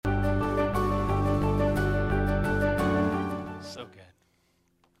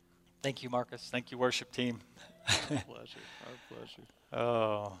Thank you, Marcus. Thank you, worship team. Our pleasure. Our pleasure.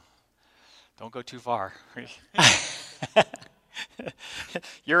 Oh, don't go too far.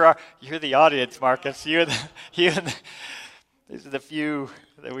 You're the audience, Marcus. These are the few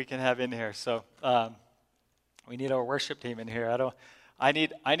that we can have in here. So we need our worship team in here. I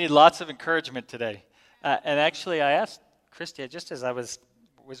need lots of encouragement today. And actually, I asked Christy just as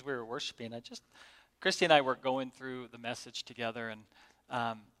we were worshiping. Christy and I were going through the message together, and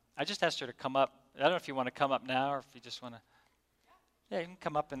I just asked her to come up. I don't know if you want to come up now or if you just want to. Yeah, you can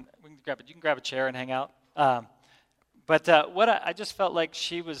come up and we can grab it. You can grab a chair and hang out. But I just felt like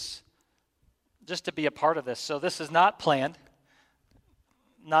she was just to be a part of this. So this is not planned,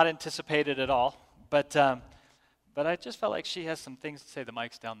 not anticipated at all. But I just felt like she has some things to say. The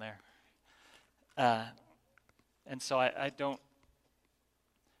mic's down there, and so I don't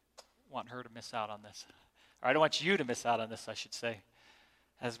want her to miss out on this, or I don't want you to miss out on this, I should say,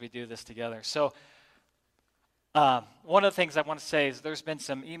 as we do this together. So one of the things I want to say is there's been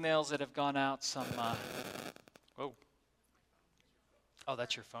some emails that have gone out, oh,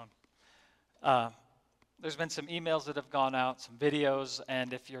 that's your phone. There's been some emails that have gone out, some videos,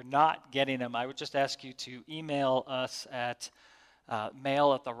 and if you're not getting them, I would just ask you to email us at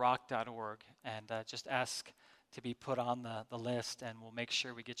mail@therock.org and just ask to be put on the list, and we'll make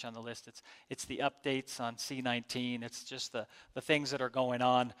sure we get you on the list. It's the updates on C19. It's just the things that are going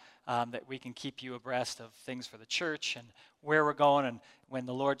on that we can keep you abreast of things for the church and where we're going. And when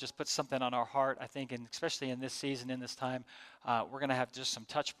the Lord just puts something on our heart, I think, and especially in this season, in this time, we're going to have just some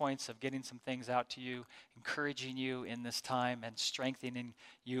touch points of getting some things out to you, encouraging you in this time and strengthening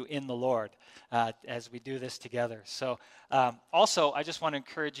you in the Lord as we do this together. So also, I just want to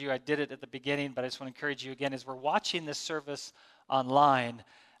encourage you. I did it at the beginning, but I just want to encourage you again as we're watching this service online,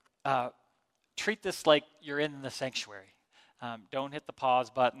 treat this like you're in the sanctuary. Don't hit the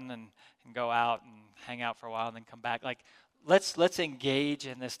pause button and go out and hang out for a while and then come back. Like, let's engage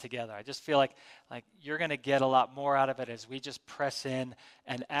in this together. I just feel like you're going to get a lot more out of it as we just press in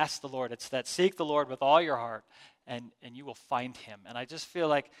and ask the Lord. It's that seek the Lord with all your heart, and you will find him. And I just feel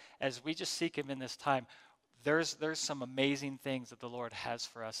like as we just seek him in this time, there's some amazing things that the Lord has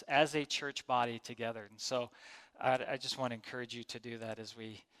for us as a church body together. And so I just want to encourage you to do that as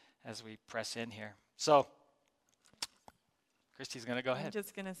we press in here. So Christy's going to go ahead. I'm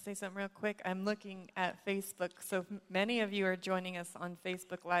just going to say something real quick. I'm looking at Facebook, so many of you are joining us on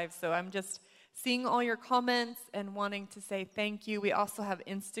Facebook Live, so I'm just seeing all your comments and wanting to say thank you. We also have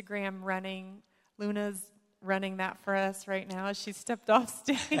Instagram running. Luna's running that for us right now as she stepped off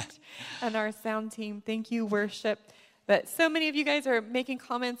stage, and our sound team. Thank you, worship. But so many of you guys are making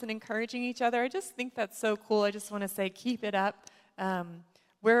comments and encouraging each other. I just think that's so cool. I just want to say keep it up.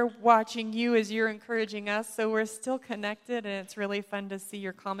 We're watching you as you're encouraging us, so we're still connected, and it's really fun to see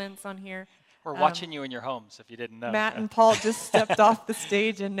your comments on here. We're watching you in your homes, if you didn't know. Matt and Paul just stepped off the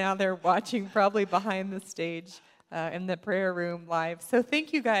stage, and now they're watching probably behind the stage in the prayer room live. So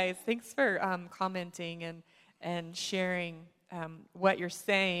thank you guys. Thanks for commenting and sharing what you're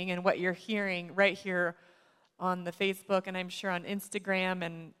saying and what you're hearing right here on the Facebook, and I'm sure on Instagram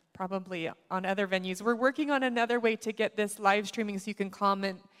and probably on other venues. We're working on another way to get this live streaming so you can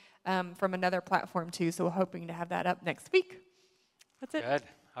comment from another platform too. So we're hoping to have that up next week. That's it. Good.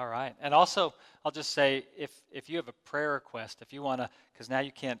 All right. And also, I'll just say, if you have a prayer request, if you want to, because now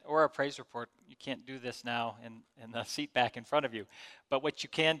you can't, or a praise report, you can't do this now in the seat back in front of you. But what you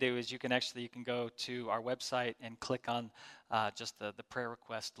can do is you can go to our website and click on just the prayer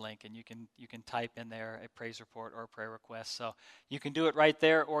request link, and you can type in there a praise report or a prayer request. So you can do it right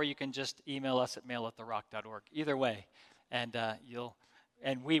there, or you can just email us at mail@therock.org. Either way,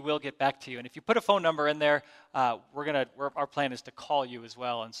 and we will get back to you. And if you put a phone number in there, our plan is to call you as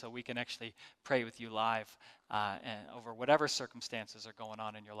well, and so we can actually pray with you live and over whatever circumstances are going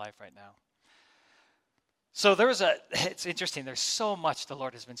on in your life right now. So it's interesting. There's so much the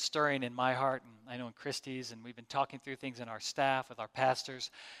Lord has been stirring in my heart, and I know in Christy's, and we've been talking through things in our staff with our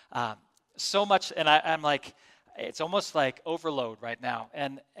pastors. So much, and I'm like, it's almost like overload right now.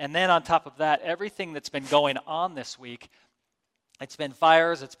 And then on top of that, everything that's been going on this week. It's been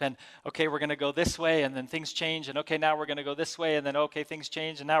fires, it's been, okay, we're going to go this way, and then things change, and okay, now we're going to go this way, and then okay, things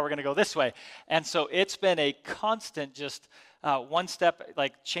change, and now we're going to go this way. And so it's been a constant just one step,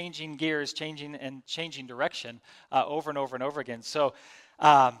 like changing gears, changing direction over and over and over again. So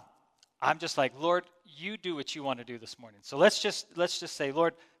I'm just like, Lord, you do what you want to do this morning. So let's just say,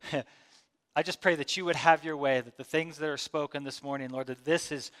 Lord, I just pray that you would have your way, that the things that are spoken this morning, Lord, that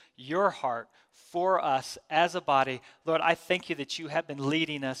this is your heart for us as a body. Lord, I thank you that you have been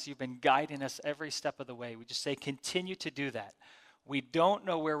leading us, you've been guiding us every step of the way. We just say, continue to do that. We don't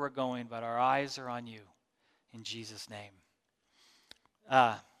know where we're going, but our eyes are on you. In Jesus' name.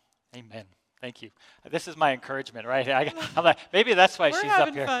 Amen. Thank you. This is my encouragement, right? I'm like, maybe that's why We're she's up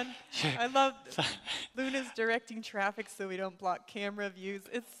having here. fun. I love Luna's directing traffic so we don't block camera views.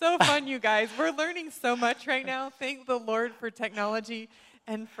 It's so fun, you guys. We're learning so much right now. Thank the Lord for technology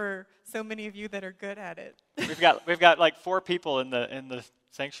and for so many of you that are good at it. We've got like 4 people in the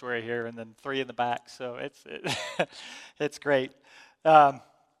sanctuary here, and then 3 in the back. So it's great. So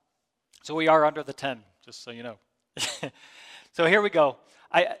we are under the 10, just so you know. So here we go.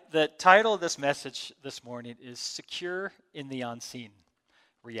 The title of this message this morning is Secure in the Unseen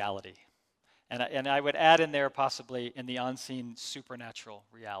Reality. And I would add in there possibly in the unseen supernatural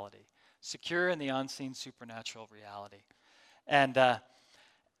reality. Secure in the unseen supernatural reality. And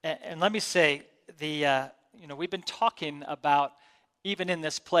let me say, we've been talking about, even in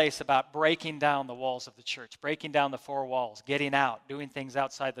this place, about breaking down the walls of the church, breaking down the 4 walls, getting out, doing things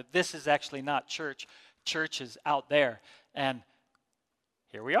outside. That this is actually not church. Church is out there. And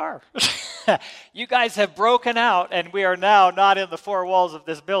here we are. You guys have broken out, and we are now not in the 4 walls of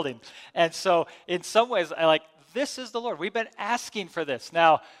this building. And so in some ways, this is the Lord. We've been asking for this.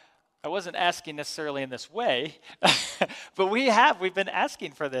 Now, I wasn't asking necessarily in this way, but we've been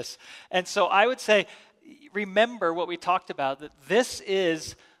asking for this. And so I would say, remember what we talked about, that this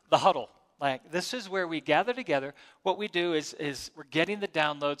is the huddle. Like, this is where we gather together. What we do is we're getting the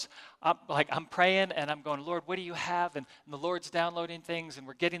downloads. I'm praying, and I'm going, Lord, what do you have? And the Lord's downloading things, and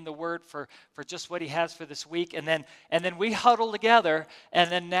we're getting the word for just what he has for this week. And then we huddle together,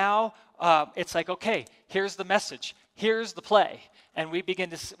 and then now it's like, okay, here's the message. Here's the play. And I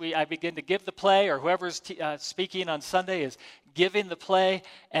begin to give the play, or whoever's speaking on Sunday is giving the play.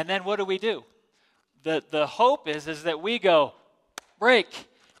 And then what do? The hope is that we go, break,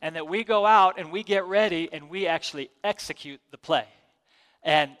 and that we go out and we get ready and we actually execute the play.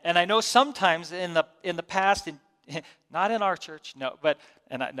 And I know sometimes in the past, not in our church, no, but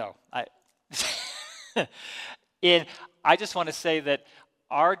I just want to say that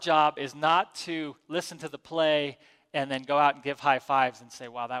our job is not to listen to the play and then go out and give high fives and say,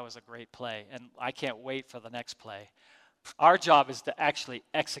 wow, that was a great play, and I can't wait for the next play. Our job is to actually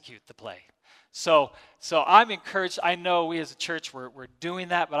execute the play. So I'm encouraged. I know we as a church, we're doing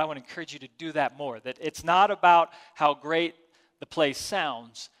that, but I want to encourage you to do that more. That it's not about how great the play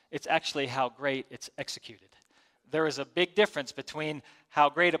sounds. It's actually how great it's executed. There is a big difference between how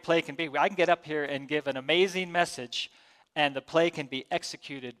great a play can be. I can get up here and give an amazing message, and the play can be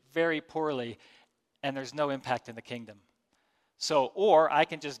executed very poorly, and there's no impact in the kingdom. Or I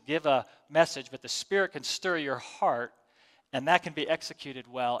can just give a message, but the Spirit can stir your heart, and that can be executed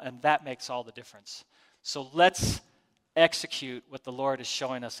well, and that makes all the difference. So let's execute what the Lord is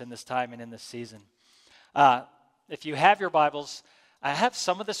showing us in this time and in this season. If you have your Bibles, I have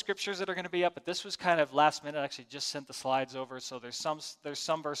some of the scriptures that are going to be up, but this was kind of last minute. I actually just sent the slides over, so there's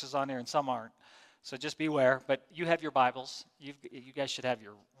some verses on here and some aren't. So just beware. But you have your Bibles. You guys should have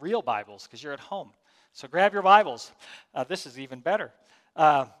your real Bibles because you're at home. So grab your Bibles. This is even better.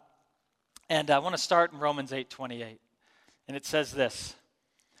 And I want to start in Romans 8:28. And it says this.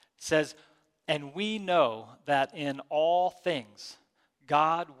 It says, and we know that in all things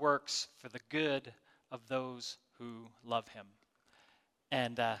God works for the good of those who love him.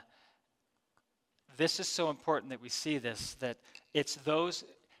 And this is so important that we see this, that it's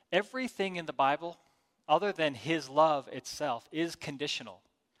everything in the Bible, other than his love itself, is conditional.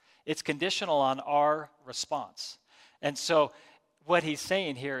 It's conditional on our response. And so what he's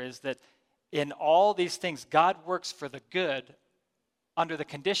saying here is that in all these things, God works for the good under the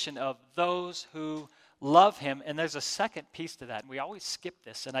condition of those who love him. And there's a second piece to that, and we always skip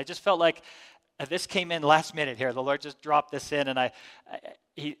this. And I just felt like this came in last minute here. The Lord just dropped this in, and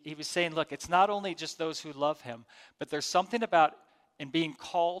he was saying, look, it's not only just those who love him, but there's something about in being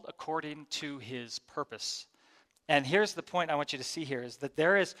called according to his purpose. And here's the point I want you to see here, is that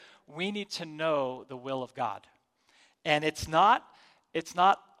we need to know the will of God. And it's not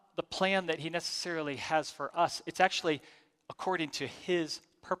the plan that he necessarily has for us. It's actually according to his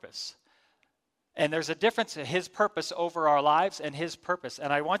purpose. And there's a difference in his purpose over our lives and his purpose.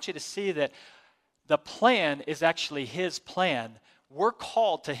 And I want you to see that the plan is actually his plan. We're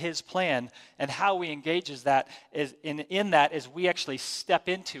called to his plan, and how we engage that is we actually step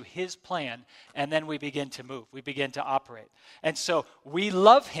into his plan, and then we begin to move. We begin to operate. And so we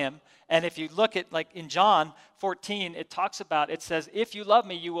love him, And if you look at, like in John 14, it says, if you love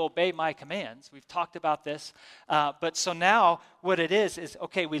me, you will obey my commands. We've talked about this. But so now what it is,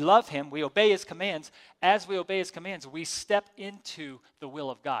 okay, we love him, we obey his commands. As we obey his commands, we step into the will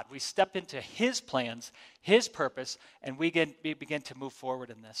of God. We step into his plans, his purpose, and we begin to move forward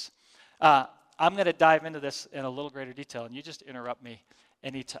in this. I'm going to dive into this in a little greater detail, and you just interrupt me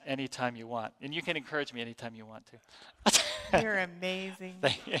anytime you want. And you can encourage me anytime you want to. You're amazing.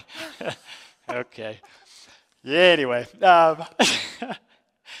 Thank you. Okay. Yeah, anyway.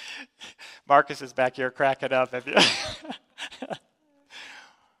 Marcus is back here cracking up.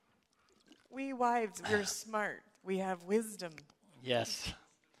 We wives, we're smart. We have wisdom. Yes.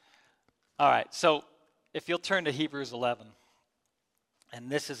 All right. So if you'll turn to Hebrews 11. And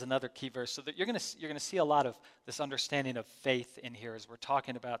this is another key verse. So that you're going to see a lot of this understanding of faith in here as we're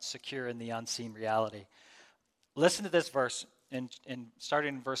talking about secure in the unseen reality. Listen to this verse, in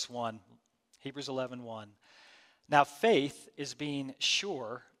starting in verse 1, Hebrews 11:1. Now faith is being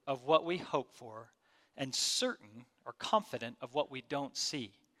sure of what we hope for and certain or confident of what we don't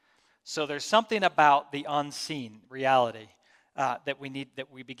see. So there's something about the unseen reality that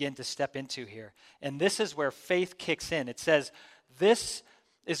we begin to step into here. And this is where faith kicks in. It says, this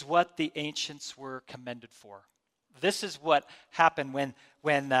is what the ancients were commended for. This is what happened when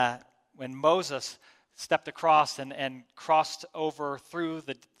Moses stepped across and crossed over through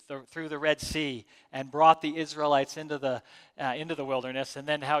the Red Sea and brought the Israelites into the wilderness, and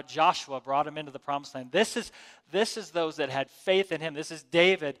then how Joshua brought them into the Promised Land. This is those that had faith in him. This is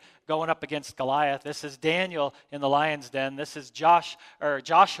David going up against Goliath. This is Daniel in the lion's den. This is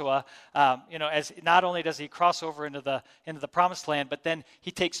Joshua. As not only does he cross over into the Promised Land, but then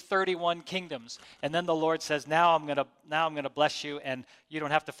he takes 31 kingdoms, and then the Lord says, "Now I'm going to bless you, and you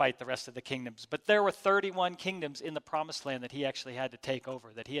don't have to fight the rest of the kingdoms." But there were 31 kingdoms in the Promised Land that he actually had to take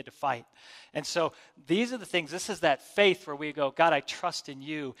over, that he had to fight. And so these are the things. This is that faith where we go, God, I trust in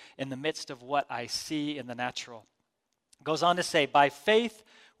you in the midst of what I see in the natural. It goes on to say, by faith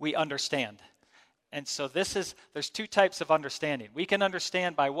we understand. And so there's two types of understanding. We can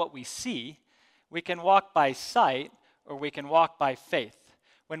understand by what we see. We can walk by sight, or we can walk by faith.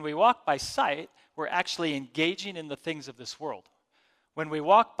 When we walk by sight, we're actually engaging in the things of this world. When we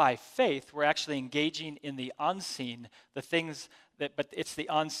walk by faith, we're actually engaging in the unseen, but it's the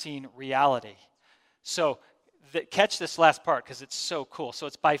unseen reality. So catch this last part because it's so cool. So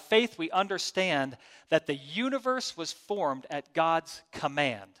it's by faith we understand that the universe was formed at God's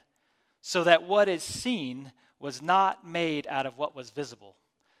command, so that what is seen was not made out of what was visible.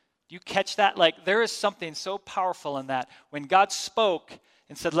 Do you catch that? Like, there is something so powerful in that. When God spoke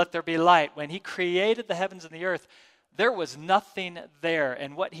and said, let there be light, when he created the heavens and the earth, there was nothing there.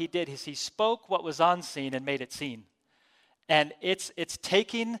 And what he did is he spoke what was unseen and made it seen. And it's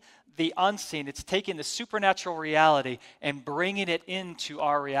taking the unseen, it's taking the supernatural reality and bringing it into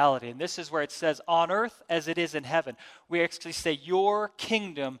our reality. And this is where it says, on earth as it is in heaven. We actually say, your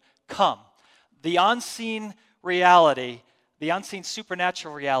kingdom come. The unseen reality, the unseen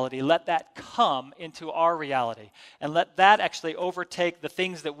supernatural reality, let that come into our reality. And let that actually overtake the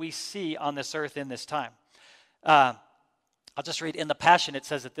things that we see on this earth in this time. I'll just read, in the Passion, it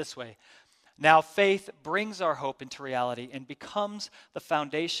says it this way. Now faith brings our hope into reality and becomes the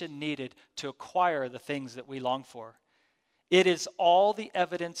foundation needed to acquire the things that we long for. It is all the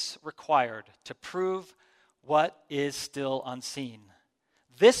evidence required to prove what is still unseen.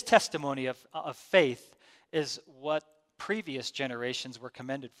 This testimony of faith is what previous generations were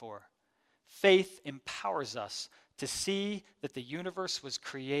commended for. Faith empowers us to see that the universe was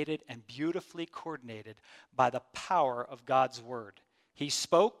created and beautifully coordinated by the power of God's word. He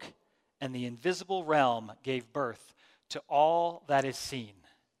spoke, and the invisible realm gave birth to all that is seen.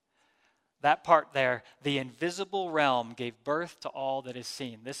 That part there, the invisible realm gave birth to all that is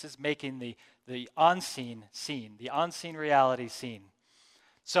seen. This is making the unseen seen, the unseen reality seen.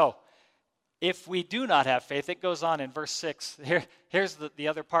 So, if we do not have faith, it goes on in verse 6. Here's the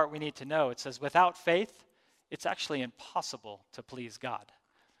other part we need to know. It says, without faith, it's actually impossible to please God.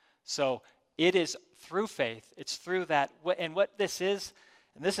 So, it is through faith. It's through that. And what this is,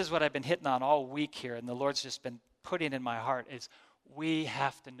 and this is what I've been hitting on all week here, and the Lord's just been putting in my heart, is we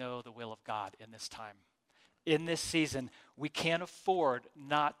have to know the will of God in this time. In this season, we can't afford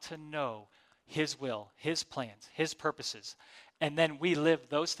not to know his will, his plans, his purposes. And then we live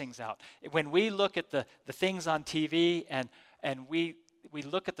those things out. When we look at the things on TV and we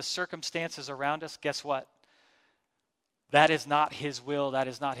look at the circumstances around us, guess what? That is not his will, that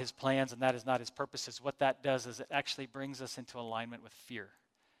is not his plans, and that is not his purposes. What that does is it actually brings us into alignment with fear.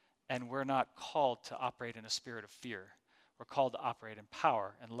 And we're not called to operate in a spirit of fear. We're called to operate in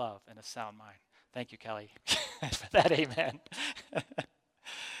power and love and a sound mind. Thank you, Kelly, for that amen.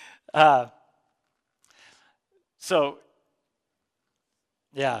 uh, so,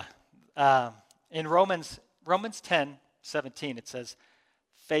 yeah. In Romans 10:17, it says,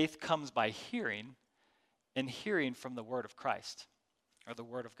 faith comes by hearing, and hearing from the word of Christ, or the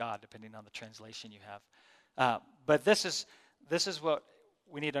word of God, depending on the translation you have. But this is what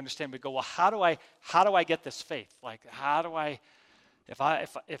we need to understand. We go, well, how do I get this faith? Like, how do I,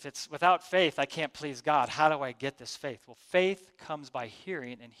 if it's without faith, I can't please God. How do I get this faith? Well, faith comes by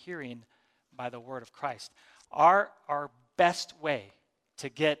hearing, and hearing by the word of Christ. Our best way to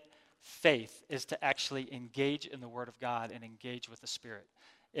get faith is to actually engage in the word of God and engage with the Spirit.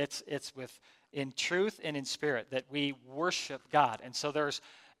 It's with in truth and in spirit that we worship God. And so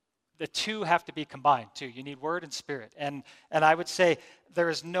the two have to be combined too. You need word and spirit. And I would say there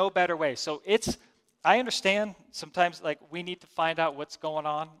is no better way. So I understand sometimes like we need to find out what's going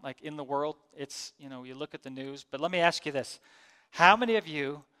on like in the world. It's, you look at the news, but let me ask you this. How many of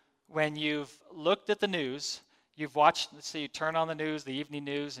you, when you've looked at the news, you've watched, let's say you turn on the news, the evening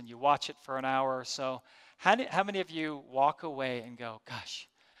news, and you watch it for an hour or so, how many of you walk away and go, gosh,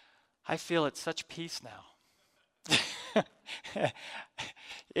 I feel at such peace now?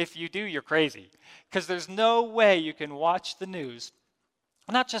 If you do, you're crazy. Because there's no way you can watch the news,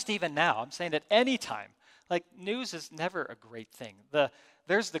 not just even now, I'm saying at any time. Like, news is never a great thing.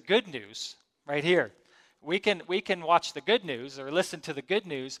 There's the good news right here. We can watch the good news or listen to the good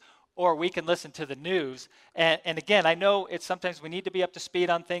news, or we can listen to the news. And again, I know it's sometimes we need to be up to speed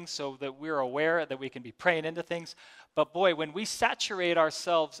on things so that we're aware that we can be praying into things. But boy, when we saturate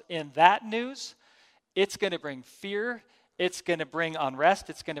ourselves in that news, it's going to bring fear. It's going to bring unrest.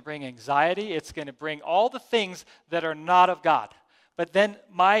 It's going to bring anxiety. It's going to bring all the things that are not of God. But then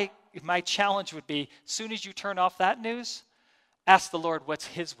my challenge would be, as soon as you turn off that news, ask the Lord what's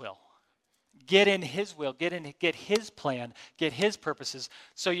His will. Get in His will, get His plan, get His purposes,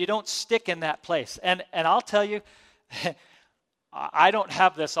 so you don't stick in that place. And I'll tell you, I don't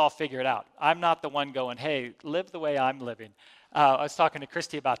have this all figured out. I'm not the one going, hey, live the way I'm living. I was talking to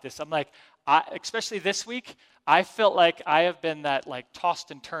Christy about this. I'm like, especially this week, I felt like I have been that like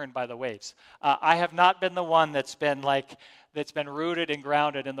tossed and turned by the waves. I have not been the one that's been rooted and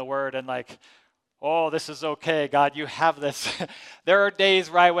grounded in the Word and like, oh, this is okay, God, you have this. There are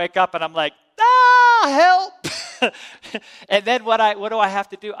days where I wake up and I'm like, help. And then what do I have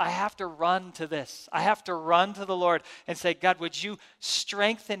to do? I have to run to this. I have to run to the Lord and say, God, would you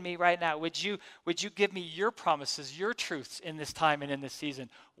strengthen me right now? Would you give me your promises, your truths in this time and in this season?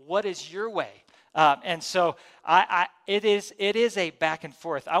 What is your way? And so it is a back and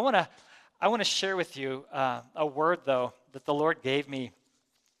forth. I want to share with you a word, though, that the Lord gave me.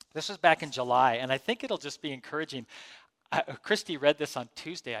 This was back in July, and I think it'll just be encouraging. Christy read this on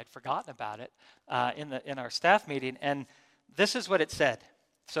Tuesday. I'd forgotten about it in our staff meeting, and this is what it said.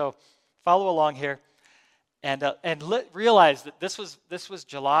 So follow along here, and realize that this was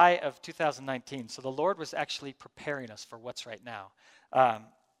July of 2019. So the Lord was actually preparing us for what's right now.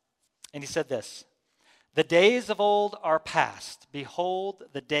 And He said this: "The days of old are past. Behold,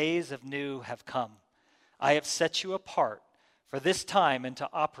 the days of new have come. I have set you apart for this time and to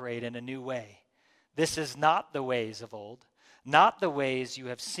operate in a new way. This is not the ways of old, not the ways you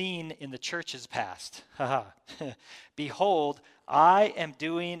have seen in the churches past. Behold, I am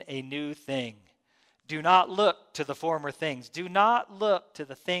doing a new thing. Do not look to the former things. Do not look to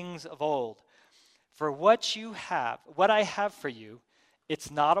the things of old. For what I have for you, it's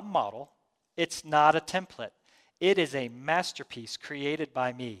not a model, it's not a template. It is a masterpiece created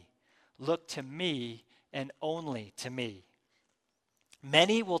by me. Look to me and only to me.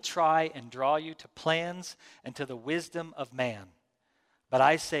 Many will try and draw you to plans and to the wisdom of man. But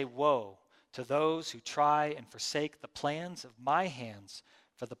I say, woe to those who try and forsake the plans of my hands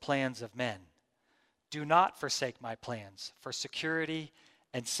for the plans of men. Do not forsake my plans for security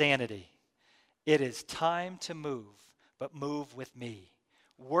and sanity. It is time to move, but move with me.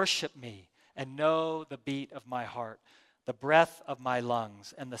 Worship me and know the beat of my heart, the breath of my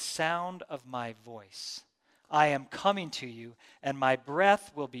lungs, and the sound of my voice. I am coming to you, and my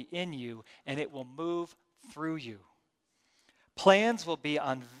breath will be in you, and it will move through you. Plans will be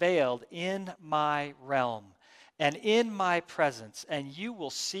unveiled in my realm and in my presence, and you will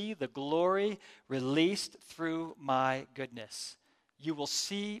see the glory released through my goodness. You will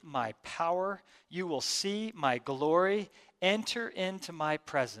see my power. You will see my glory. Enter into my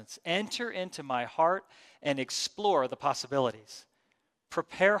presence. Enter into my heart and explore the possibilities.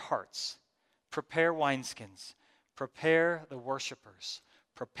 Prepare hearts. Prepare wineskins. Prepare the worshipers.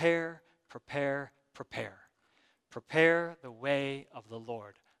 Prepare, prepare, prepare. Prepare the way of the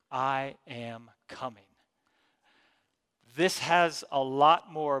Lord. I am coming. This has a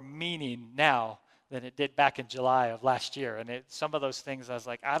lot more meaning now than it did back in July of last year. And some of those things, I was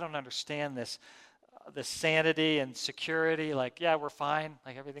like, I don't understand this sanity and security. Like, yeah, we're fine.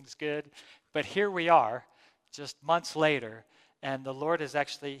 Like, everything's good. But here we are, just months later, and the Lord is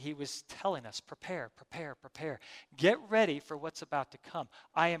actually, he was telling us, prepare, prepare, prepare. Get ready for what's about to come.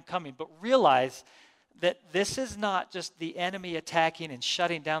 I am coming. But realize that this is not just the enemy attacking and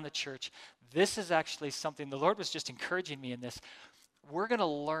shutting down the church. This is actually something, the Lord was just encouraging me in this. We're going to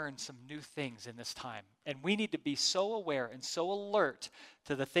learn some new things in this time. And we need to be so aware and so alert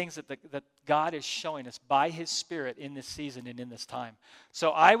to the things that God is showing us by his Spirit in this season and in this time.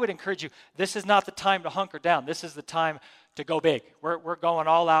 So I would encourage you, this is not the time to hunker down. This is the time to go big. We're going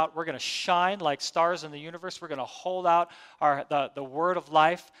all out. We're going to shine like stars in the universe. We're going to hold out the word of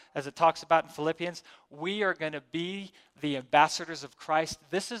life, as it talks about in Philippians. We are going to be the ambassadors of Christ.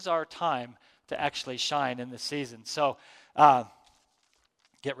 This is our time to actually shine in this season. So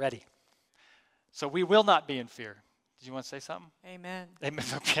get ready. So we will not be in fear. Did you want to say something? Amen. Amen.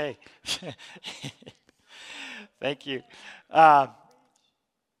 Okay. Thank you.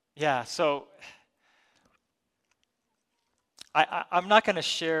 Yeah, so I'm not going to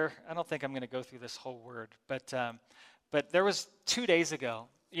share, I don't think I'm going to go through this whole word, but there was 2 days ago,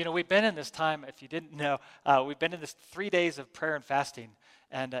 we've been in this time, if you didn't know, we've been in this 3 days of prayer and fasting,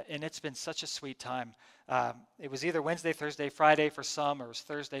 and it's been such a sweet time. It was either Wednesday, Thursday, Friday for some, or it was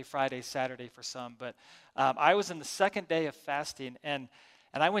Thursday, Friday, Saturday for some, but I was in the second day of fasting, and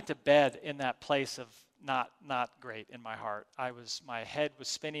I went to bed in that place of not great in my heart. My head was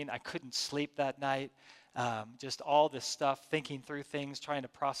spinning. I couldn't sleep that night. Just all this stuff, thinking through things, trying to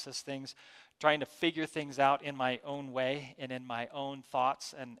process things, trying to figure things out in my own way and in my own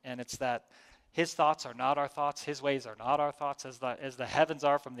thoughts. And it's that his thoughts are not our thoughts. His ways are not our thoughts. As the heavens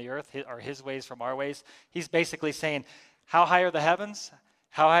are from the earth, are his ways from our ways. He's basically saying, how high are the heavens?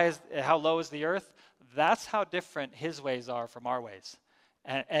 How low is the earth? That's how different his ways are from our ways.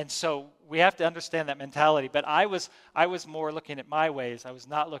 And so we have to understand that mentality. But I was more looking at my ways. I was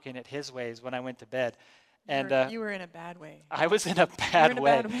not looking at his ways when I went to bed. And you were in a bad way. I was in a bad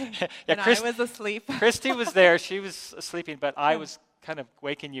way. Yeah, Yeah, I was asleep. Christy was there. She was sleeping, but I was kind of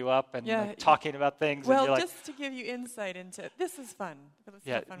waking you up and talking about things. Well, and you're just to give you insight into this is fun.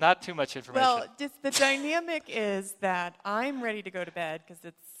 Not too much information. Well, just the dynamic is that I'm ready to go to bed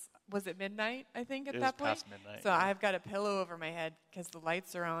because was it midnight, I think, at that point? It was past midnight. So I've got a pillow over my head because the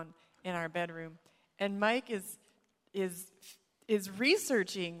lights are on in our bedroom. And Mike is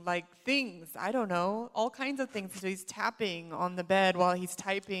researching, like, things, I don't know, all kinds of things. So he's tapping on the bed while he's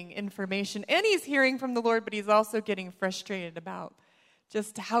typing information. And he's hearing from the Lord, but he's also getting frustrated about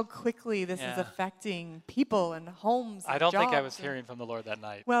just how quickly this is affecting people and homes and I don't think I jobs was hearing from the Lord that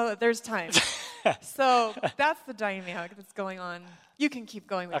night. Well, there's time. So that's the dynamic that's going on. You can keep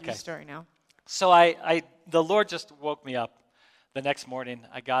going with your story now. So the Lord just woke me up the next morning.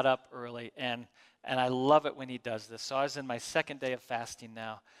 I got up early, and I love it when he does this. So I was in my second day of fasting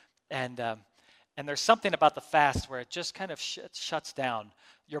now, and there's something about the fast where it just kind of shuts down.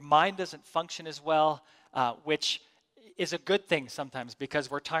 Your mind doesn't function as well, which is a good thing sometimes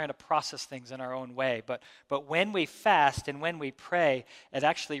because we're trying to process things in our own way. But when we fast and when we pray, it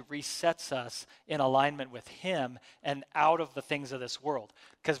actually resets us in alignment with him and out of the things of this world.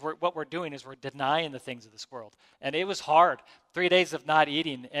 Because what we're doing is we're denying the things of this world. And it was hard. 3 days of not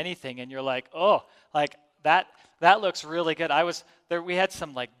eating anything, and you're like, oh, like that looks really good. I was there. We had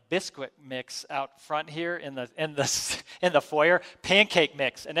some like biscuit mix out front here in the foyer, pancake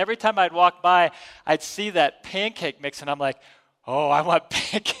mix. And every time I'd walk by, I'd see that pancake mix, and I'm like, oh, I want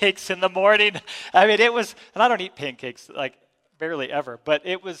pancakes in the morning. I mean, it was, and I don't eat pancakes like barely ever, but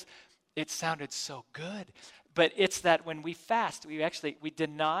it sounded so good. But it's that when we fast, we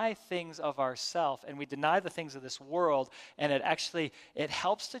deny things of ourselves and we deny the things of this world, and it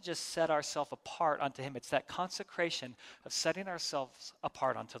helps to just set ourselves apart unto him. It's that consecration of setting ourselves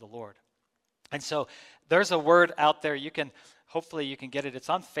apart unto the Lord. And so there's a word out there. Hopefully you can get it. It's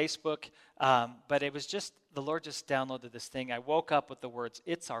on Facebook, but it was just, the Lord just downloaded this thing. I woke up with the words,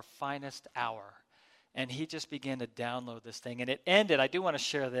 "It's our finest hour." And he just began to download this thing. And it ended, I do want to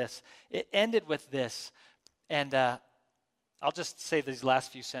share this. It ended with this. And I'll just say these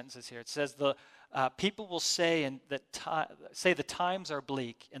last few sentences here. It says, people will say the times are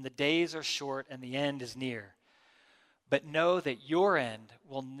bleak, and the days are short, and the end is near. But know that your end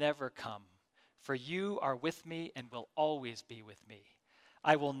will never come, for you are with me and will always be with me.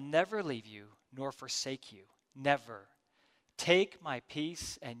 I will never leave you nor forsake you, never. Take my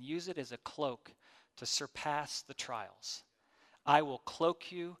peace and use it as a cloak to surpass the trials. I will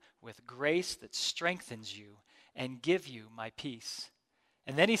cloak you with grace that strengthens you and give you my peace.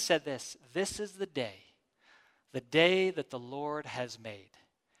 And then he said this is the day that the Lord has made.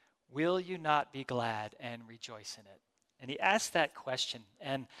 Will you not be glad and rejoice in it? And he asked that question,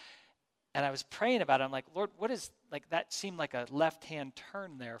 and I was praying about it. I'm like, Lord, what is, like, that seemed like a left-hand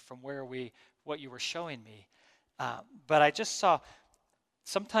turn there from what you were showing me. But I just saw,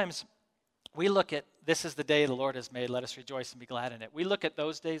 sometimes we look at, this is the day the Lord has made, let us rejoice and be glad in it. We look at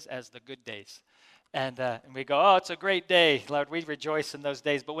those days as the good days. And we go, oh, it's a great day, Lord, we rejoice in those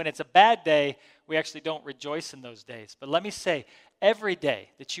days. But when it's a bad day, we actually don't rejoice in those days. But let me say, every day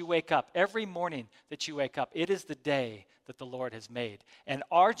that you wake up, every morning that you wake up, it is the day that the Lord has made. And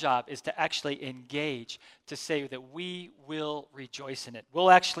our job is to actually engage, to say that we will rejoice in it.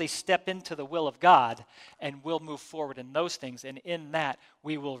 We'll actually step into the will of God, and we'll move forward in those things. And in that,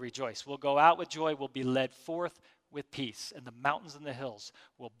 we will rejoice. We'll go out with joy. We'll be led forth with peace. And the mountains and the hills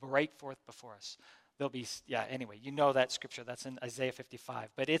will break forth before us. There'll be, anyway, you know that scripture. That's in Isaiah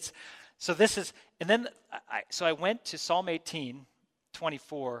 55. But it's, so this is, and then, I went to Psalm 18,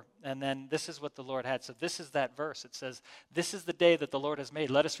 24, and then this is what the Lord had. So this is that verse. It says, this is the day that the Lord has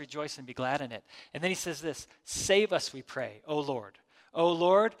made. Let us rejoice and be glad in it. And then he says this, save us, we pray, O Lord. O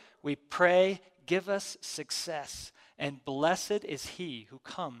Lord, we pray, give us success. And blessed is he who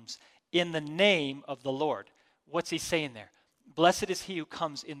comes in the name of the Lord. What's he saying there? Blessed is he who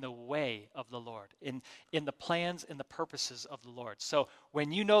comes in the way of the Lord, in the plans and the purposes of the Lord. So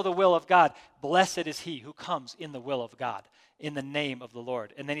when you know the will of God, blessed is he who comes in the will of God, in the name of the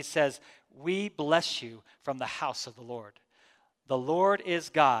Lord. And then he says, we bless you from the house of the Lord. The Lord is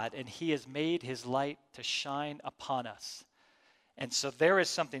God, and he has made his light to shine upon us. And so there is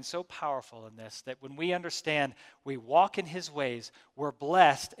something so powerful in this, that when we understand we walk in his ways, we're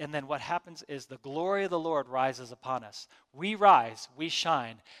blessed, and then what happens is the glory of the Lord rises upon us. We rise, we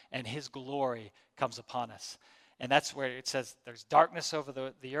shine, and his glory comes upon us. And that's where it says there's darkness over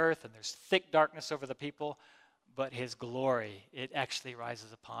the earth, and there's thick darkness over the people, but his glory, it actually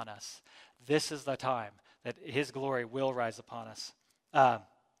rises upon us. This is the time that his glory will rise upon us. I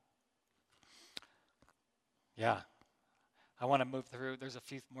want to move through. There's a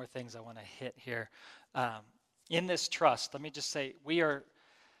few more things I want to hit here. In this trust, let me just say, we're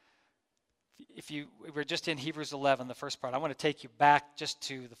just in Hebrews 11, the first part. I want to take you back just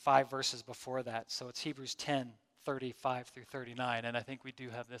to the 5 verses before that. So it's Hebrews 10, 35 through 39, and I think we do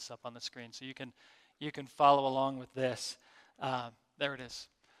have this up on the screen. So you can follow along with this. There it is.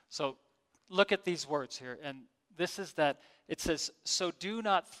 So look at these words here, and this is that. It says, so do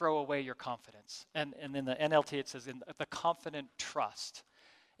not throw away your confidence. And in the NLT it says, in the confident trust.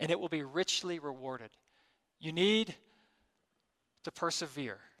 And it will be richly rewarded. You need to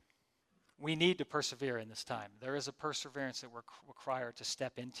persevere. We need to persevere in this time. There is a perseverance that we're required to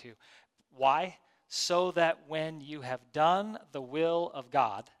step into. Why? So that when you have done the will of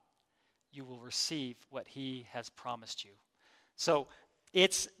God, you will receive what he has promised you. So we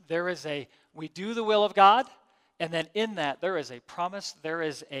do the will of God, and then in that, there is a promise,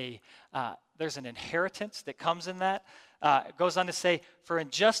 there's an inheritance that comes in that. It goes on to say, for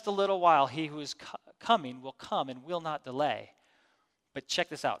in just a little while, he who is coming will come and will not delay. But check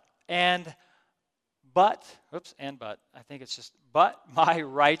this out. But my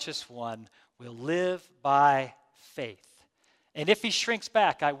righteous one will live by faith. And if he shrinks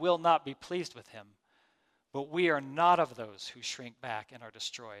back, I will not be pleased with him. But we are not of those who shrink back and are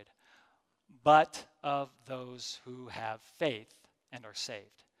destroyed, but of those who have faith and are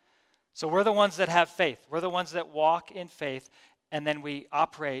saved. So we're the ones that have faith. We're the ones that walk in faith, and then we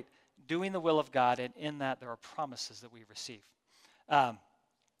operate doing the will of God, and in that there are promises that we receive. I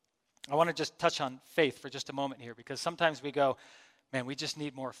want to just touch on faith for just a moment here, because sometimes we go, man, we just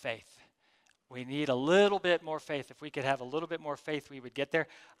need more faith. We need a little bit more faith. If we could have a little bit more faith, we would get there.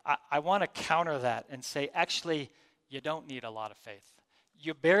 I want to counter that and say, actually, you don't need a lot of faith.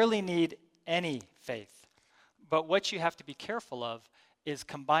 You barely need any faith. But what you have to be careful of is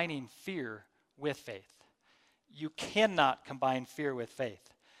combining fear with faith. You cannot combine fear with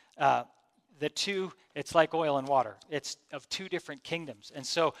faith. The two, it's like oil and water. It's of two different kingdoms. And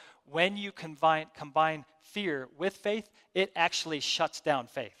so when you combine fear with faith, it actually shuts down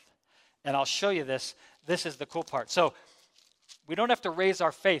faith. And I'll show you this. This is the cool part. So we don't have to raise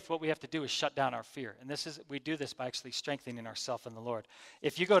our faith. What we have to do is shut down our fear. And we do this by actually strengthening ourselves in the Lord.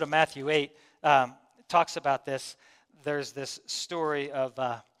 If you go to Matthew 8, it talks about this. There's this story of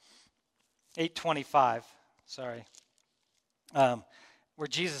 8:25, where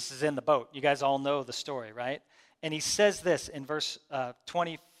Jesus is in the boat. You guys all know the story, right? And he says this in verse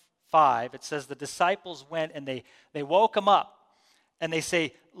 25. 5, it says the disciples went and they woke him up and they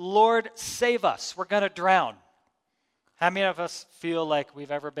say, Lord, save us. We're going to drown. How many of us feel like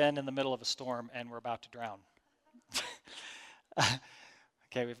we've ever been in the middle of a storm and we're about to drown?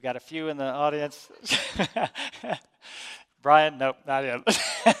 Okay, we've got a few in the audience. Brian? Nope, not him.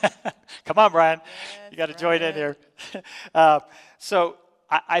 Come on, Brian. Yes, You got to join in here. So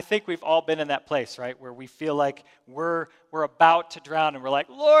I think we've all been in that place, right, where we feel like we're about to drown and we're like,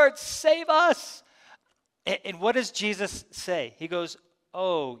 Lord, save us. And what does Jesus say? He goes,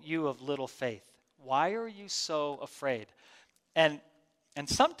 oh, you of little faith. Why are you so afraid? And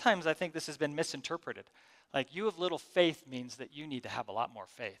sometimes I think this has been misinterpreted. Like, you of little faith means that you need to have a lot more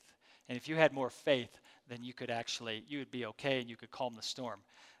faith. And if you had more faith, then you would be okay and you could calm the storm.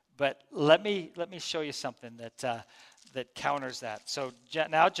 But let me show you something that counters that. So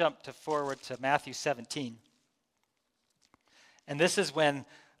now jump forward to Matthew 17. And this is when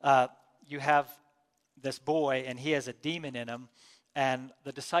you have this boy and he has a demon in him, and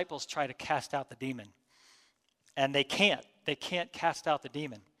the disciples try to cast out the demon. And they can't. They can't cast out the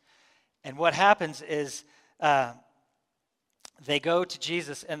demon. And what happens is they go to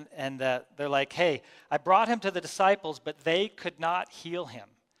Jesus and they're like, hey, I brought him to the disciples, but they could not heal him.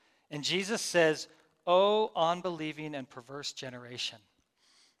 And Jesus says, oh, unbelieving and perverse generation.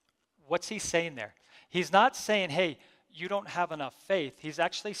 What's he saying there? He's not saying, hey, you don't have enough faith. He's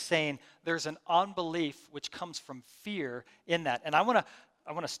actually saying there's an unbelief which comes from fear in that. And I want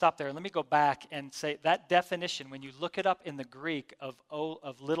to stop there. Let me go back and say that definition, when you look it up in the Greek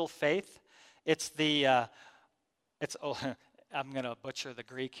of little faith, it's I'm going to butcher the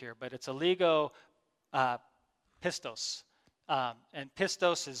Greek here, but it's oligo pistos. And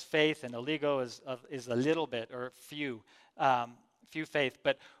pistos is faith, and oligo is a little bit or few faith.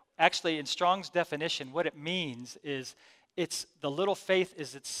 But actually, in Strong's definition, what it means is it's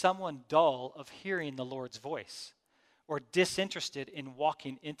someone dull of hearing the Lord's voice or disinterested in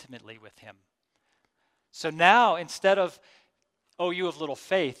walking intimately with him. So now, instead of, oh, you of little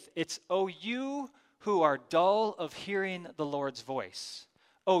faith, it's, oh, you who are dull of hearing the Lord's voice.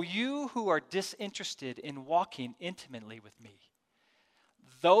 Oh, you who are disinterested in walking intimately with me.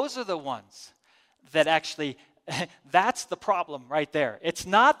 Those are the ones that actually, that's the problem right there. It's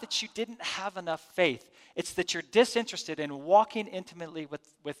not that you didn't have enough faith. It's that you're disinterested in walking intimately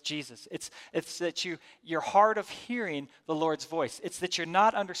with Jesus. It's that you're hard of hearing the Lord's voice. It's that you're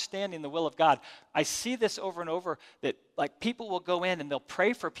not understanding the will of God. I see this over and over, that like people will go in and they'll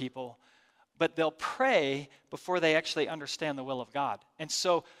pray for people, but they'll pray before they actually understand the will of God. And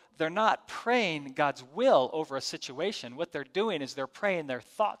so they're not praying God's will over a situation. What they're doing is they're praying their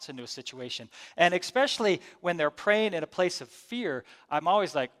thoughts into a situation. And especially when they're praying in a place of fear, I'm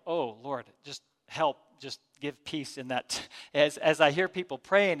always like, oh, Lord, just help, just give peace in that. As I hear people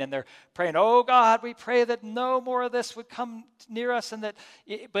praying and they're praying, oh, God, we pray that no more of this would come near us.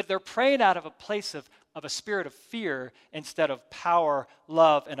 But they're praying out of a place of a spirit of fear instead of power,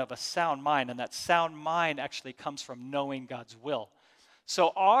 love, and of a sound mind. And that sound mind actually comes from knowing God's will.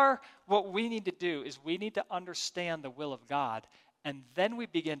 So what we need to do is we need to understand the will of God, and then we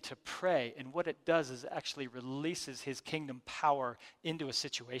begin to pray, and what it does is actually releases his kingdom power into a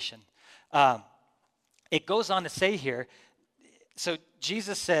situation. It goes on to say here, so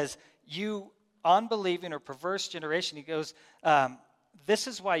Jesus says, you unbelieving or perverse generation, he goes, this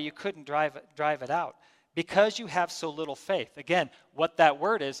is why you couldn't drive it out, because you have so little faith. Again, what that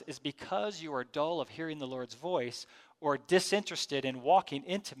word is because you are dull of hearing the Lord's voice or disinterested in walking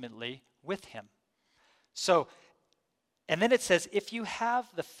intimately with him. So, and then it says, if you have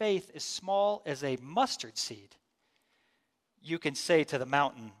the faith as small as a mustard seed, you can say to the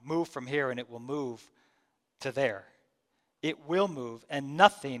mountain, move from here, and it will move to there. It will move, and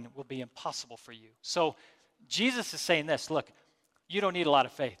nothing will be impossible for you. So Jesus is saying this, look, you don't need a lot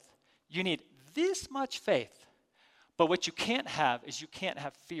of faith. You need this much faith. But what you can't have is you can't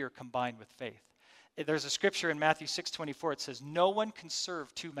have fear combined with faith. There's a scripture in Matthew 6:24. It says, no one can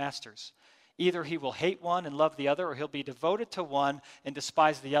serve two masters. Either he will hate one and love the other, or he'll be devoted to one and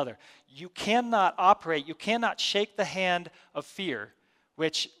despise the other. You cannot shake the hand of fear,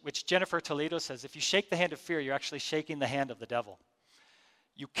 which Jennifer Toledo says, if you shake the hand of fear, you're actually shaking the hand of the devil.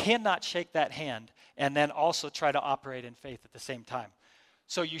 You cannot shake that hand and then also try to operate in faith at the same time.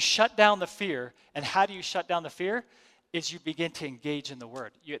 So you shut down the fear, and how do you shut down the fear? Is you begin to engage in the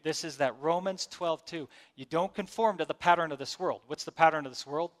word. This is that Romans 12:2. You don't conform to the pattern of this world. What's the pattern of this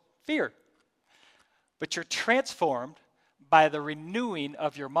world? Fear. But you're transformed by the renewing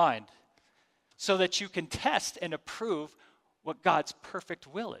of your mind so that you can test and approve what God's perfect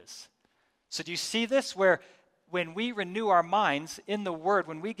will is. So do you see this? Where when we renew our minds in the Word,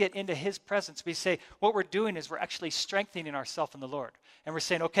 when we get into His presence, we say, what we're doing is we're actually strengthening ourselves in the Lord. And we're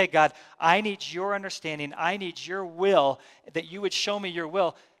saying, okay, God, I need your understanding. I need your will, that you would show me your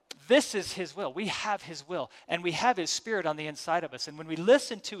will. This is His will. We have His will, and we have His Spirit on the inside of us. And when we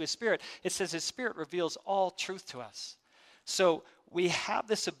listen to His Spirit, it says His Spirit reveals all truth to us. So we have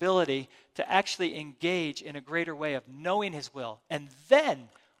this ability to actually engage in a greater way of knowing His will, and then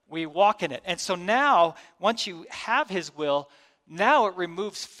we walk in it. And so now, once you have His will, now it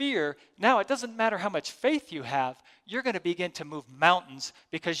removes fear. Now it doesn't matter how much faith you have, you're going to begin to move mountains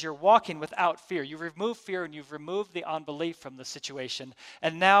because you're walking without fear. You remove fear and you've removed the unbelief from the situation.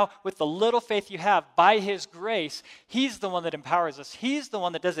 And now, with the little faith you have, by His grace, He's the one that empowers us. He's the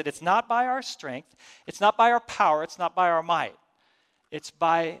one that does it. It's not by our strength. It's not by our power. It's not by our might. It's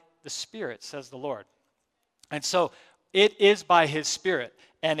by the Spirit, says the Lord. And so it is by His Spirit.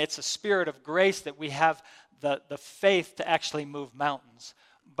 And it's a spirit of grace that we have the faith to actually move mountains.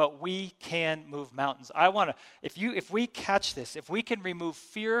 But we can move mountains. I want to, if we catch this, if we can remove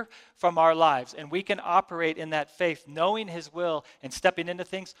fear from our lives and we can operate in that faith, knowing His will and stepping into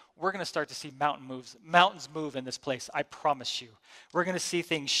things, we're going to start to see mountains move in this place. I promise you. We're going to see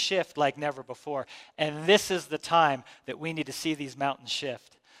things shift like never before. And this is the time that we need to see these mountains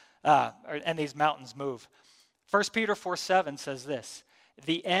shift and these mountains move. 1 Peter 4:7 says this,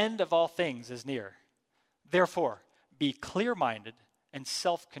 the end of all things is near. Therefore, be clear-minded and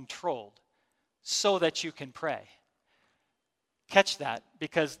self-controlled so that you can pray. Catch that,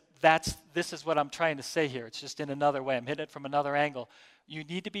 because this is what I'm trying to say here. It's just in another way. I'm hitting it from another angle. You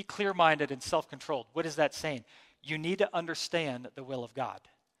need to be clear-minded and self-controlled. What is that saying? You need to understand the will of God.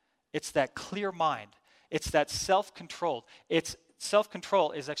 It's that clear mind. It's that self-controlled.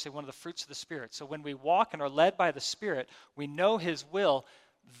 Self-control is actually one of the fruits of the Spirit. So when we walk and are led by the Spirit, we know His will,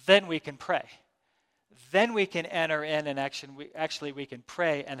 then we can pray. Then we can enter in and we can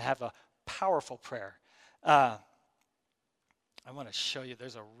pray and have a powerful prayer. I want to show you,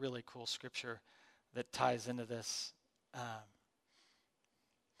 there's a really cool scripture that ties into this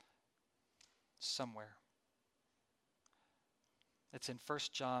somewhere. It's in 1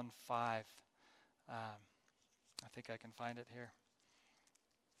 John 5. I think I can find it here.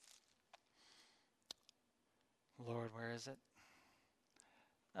 Lord, where is it?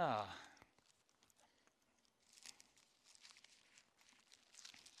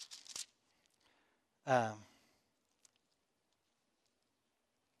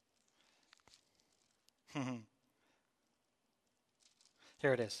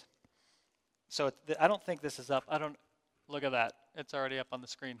 Here it is. So I don't think this is up. Look at that. It's already up on the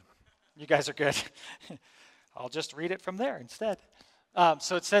screen. You guys are good. I'll just read it from there instead.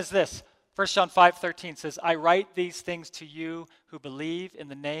 So it says this. 1 John 5:13 says, I write these things to you who believe in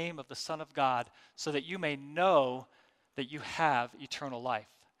the name of the Son of God, so that you may know that you have eternal life.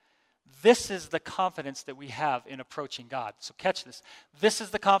 This is the confidence that we have in approaching God. So catch this. This is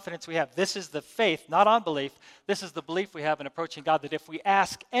the confidence we have. This is the faith, not unbelief. This is the belief we have in approaching God, that if we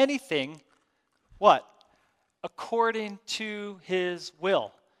ask anything, what? According to His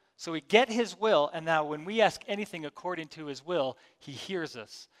will. So we get His will, and now when we ask anything according to His will, He hears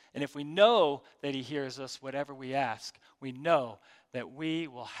us. And if we know that He hears us, whatever we ask, we know that we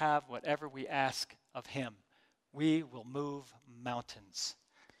will have whatever we ask of Him. We will move mountains.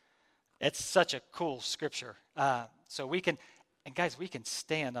 It's such a cool scripture. So we can, and guys, we can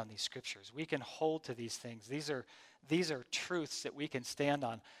stand on these scriptures. We can hold to these things. These are truths that we can stand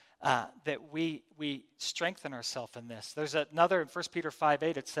on. That we strengthen ourselves in this. There's another in 1 Peter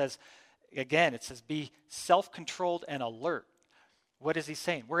 5:8. It says, be self-controlled and alert. What is he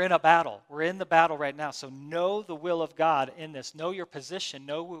saying? We're in a battle. We're in the battle right now. So know the will of God in this. Know your position.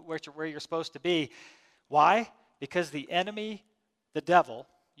 Know where you're supposed to be. Why? Because the enemy, the devil,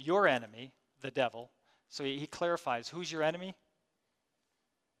 your enemy, the devil. So he clarifies, who's your enemy?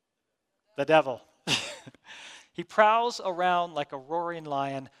 The devil. He prowls around like a roaring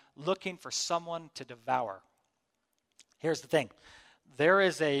lion looking for someone to devour. Here's the thing. There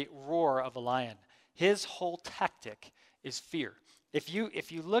is a roar of a lion. His whole tactic is fear. If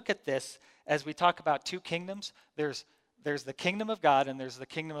you look at this, as we talk about two kingdoms, there's the kingdom of God and there's the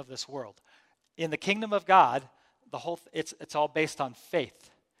kingdom of this world. In the kingdom of God, it's all based on faith.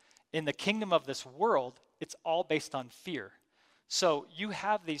 In the kingdom of this world, it's all based on fear. So you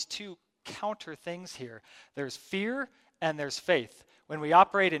have these two counter things here. There's fear and there's faith. When we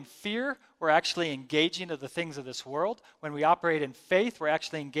operate in fear, we're actually engaging of the things of this world. When we operate in faith, we're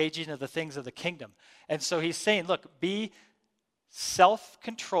actually engaging of the things of the kingdom. And so he's saying, look, be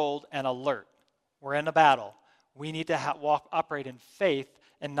self-controlled and alert. We're in a battle. We need to operate in faith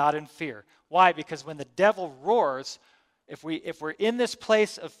and not in fear. Why? Because when the devil roars, if we're in this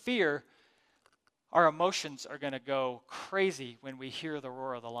place of fear, our emotions are going to go crazy when we hear the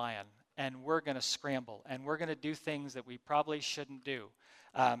roar of the lion, and we're going to scramble, and we're going to do things that we probably shouldn't do.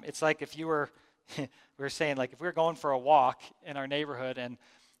 It's like if you were, we were saying, like if we were going for a walk in our neighborhood, and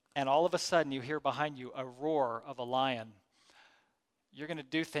all of a sudden you hear behind you a roar of a lion, you're going to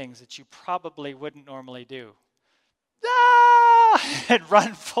do things that you probably wouldn't normally do. Ah! And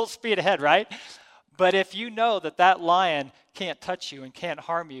run full speed ahead, right? But if you know that that lion can't touch you and can't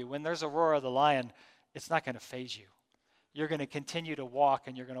harm you, when there's a roar of the lion, it's not going to faze you. You're going to continue to walk,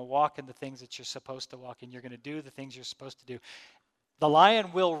 and you're going to walk in the things that you're supposed to walk, and you're going to do the things you're supposed to do. The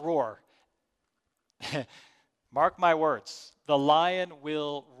lion will roar. Mark my words. The lion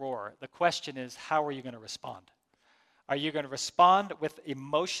will roar. The question is, how are you going to respond? Are you going to respond with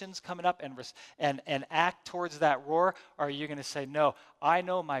emotions coming up and act towards that roar? Or are you going to say, no, I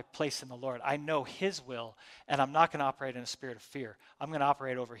know my place in the Lord. I know his will, and I'm not going to operate in a spirit of fear. I'm going to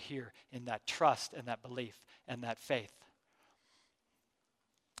operate over here in that trust and that belief and that faith.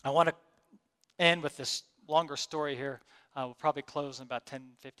 I want to end with this longer story here. We'll probably close in about 10,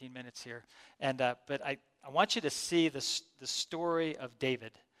 15 minutes here. But I want you to see the story of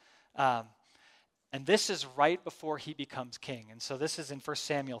David. And this is right before he becomes king. And so this is in 1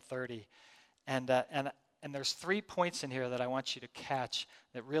 Samuel 30. And there's 3 points in here that I want you to catch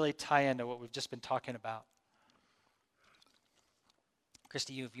that really tie into what we've just been talking about.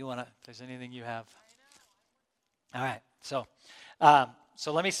 Christy, if you want to, if there's anything you have. All right. So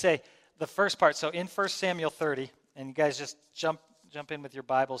let me say the first part. So in 1 Samuel 30, and you guys just jump in with your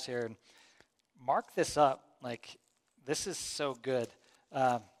Bibles here and mark this up. Like, this is so good.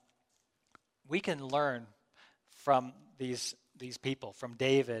 We can learn from these people, from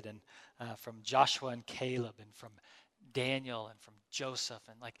David and from Joshua and Caleb and from Daniel and from Joseph.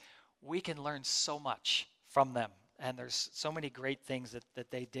 And like, we can learn so much from them. And there's so many great things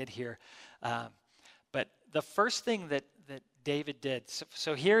that they did here. But the first thing that David did,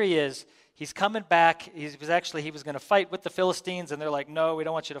 so here he is. He's coming back. He was going to fight with the Philistines, and they're like, no, we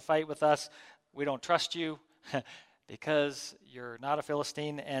don't want you to fight with us. We don't trust you. Because you're not a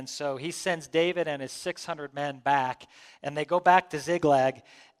Philistine. And so he sends David and his 600 men back, and they go back to Ziklag.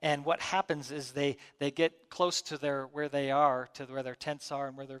 And what happens is they get close to where they are, to where their tents are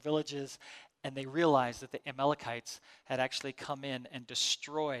and where their village is, and they realize that the Amalekites had actually come in and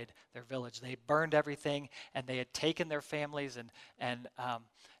destroyed their village. They burned everything, and they had taken their families and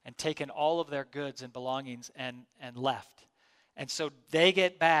taken all of their goods and belongings and left. And so they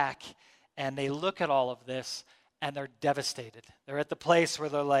get back, and they look at all of this, and they're devastated. They're at the place where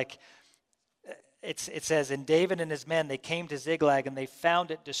they're like, it says, and David and his men, they came to Ziklag, and they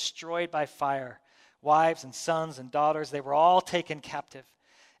found it destroyed by fire. Wives and sons and daughters, they were all taken captive.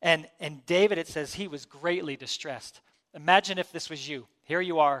 And David, it says, he was greatly distressed. Imagine if this was you. Here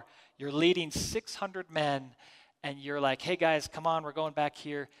you are, you're leading 600 men, and you're like, hey guys, come on, we're going back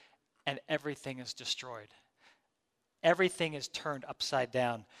here, and everything is destroyed. Everything is turned upside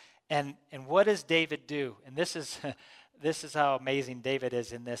down. And what does David do? And this is how amazing David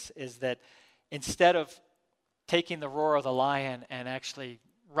is in this, is that instead of taking the roar of the lion and actually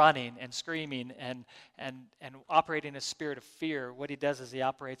running and screaming and operating in a spirit of fear, what he does is he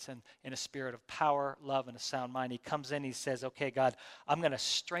operates in a spirit of power, love, and a sound mind. He comes in, he says, okay, God, I'm going to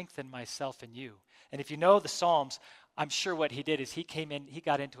strengthen myself in you. And if you know the Psalms, I'm sure what he did is he came in, he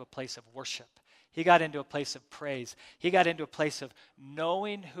got into a place of worship. He got into a place of praise. He got into a place of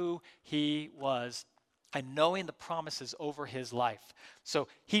knowing who he was and knowing the promises over his life. So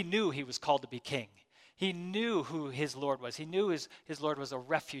he knew he was called to be king. He knew who his Lord was. He knew his Lord was a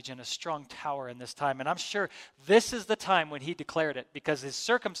refuge and a strong tower in this time. And I'm sure this is the time when he declared it, because his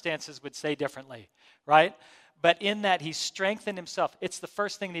circumstances would say differently, right? But in that, he strengthened himself. It's the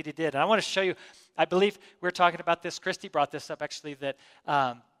first thing that he did. And I want to show you, I believe we were talking about this. Christy brought this up, actually,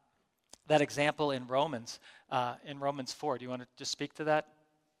 that example in Romans 4. Do you want to just speak to that?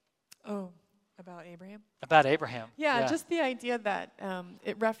 Oh, about Abraham? About Abraham. Yeah, just the idea that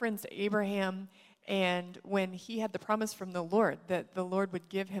it referenced Abraham, and when he had the promise from the Lord that the Lord would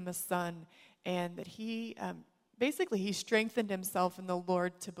give him a son, and that he basically he strengthened himself in the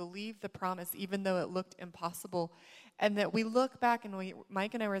Lord to believe the promise even though it looked impossible. And that we look back, and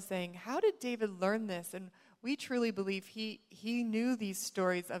Mike and I were saying, how did David learn this? And we truly believe he knew these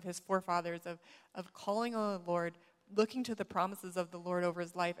stories of his forefathers of calling on the Lord, looking to the promises of the Lord over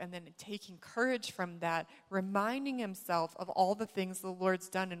his life and then taking courage from that, reminding himself of all the things the Lord's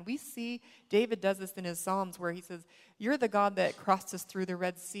done. And we see David does this in his Psalms where he says, you're the God that crossed us through the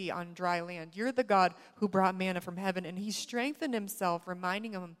Red Sea on dry land. You're the God who brought manna from heaven. And he strengthened himself,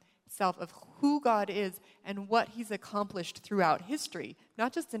 reminding himself of who God is and what he's accomplished throughout history,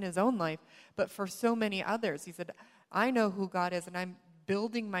 not just in his own life, but for so many others. He said, I know who God is, and I'm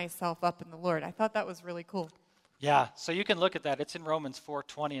building myself up in the Lord. I thought that was really cool. Yeah, so you can look at that. It's in Romans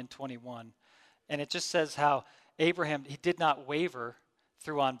 4:20 and 21. And it just says how Abraham, he did not waver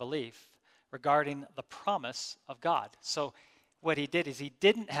through unbelief regarding the promise of God. So what he did is he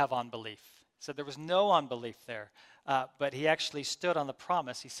didn't have unbelief. So there was no unbelief there. But he actually stood on the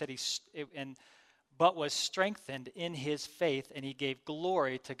promise. He said but was strengthened in his faith, and he gave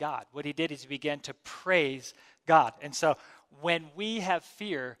glory to God. What he did is he began to praise God. And so when we have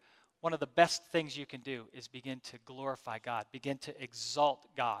fear, one of the best things you can do is begin to glorify God, begin to exalt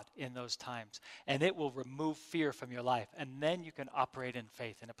God in those times. And it will remove fear from your life. And then you can operate in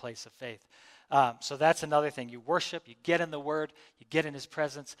faith, in a place of faith. So that's another thing. You worship, you get in the Word, you get in His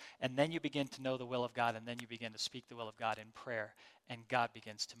presence, and then you begin to know the will of God, and then you begin to speak the will of God in prayer, and God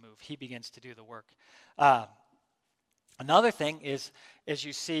begins to move. He begins to do the work. Another thing is, as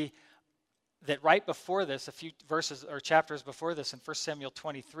you see, that right before this, a few verses or chapters before this, in 1 Samuel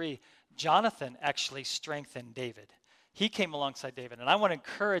 23, Jonathan actually strengthened David. He came alongside David. And I want to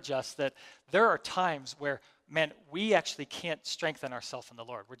encourage us that there are times where, man, we actually can't strengthen ourselves in the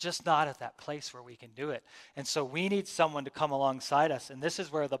Lord. We're just not at that place where we can do it. And so we need someone to come alongside us. And this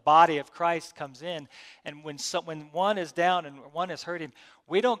is where the body of Christ comes in. And when one is down and one is hurting,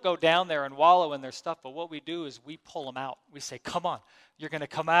 we don't go down there and wallow in their stuff. But what we do is we pull them out. We say, come on, you're going to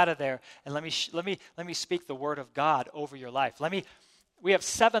come out of there. And let me speak the word of God over your life. We have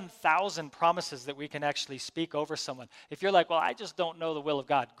 7,000 promises that we can actually speak over someone. If you're like, well, I just don't know the will of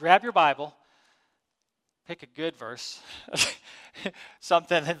God, grab your Bible, pick a good verse,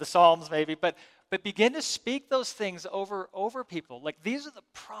 something in the Psalms maybe, but begin to speak those things over people. Like, these are the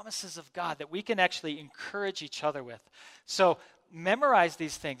promises of God that we can actually encourage each other with. So memorize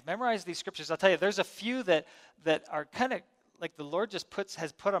these things, memorize these scriptures. I'll tell you, there's a few that are kind of like the Lord just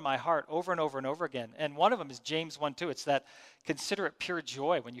has put on my heart over and over and over again. And one of them is James 1:2. It's that consider it pure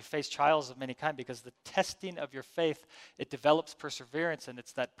joy when you face trials of many kind, because the testing of your faith, it develops perseverance, and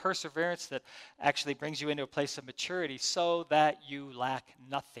it's that perseverance that actually brings you into a place of maturity so that you lack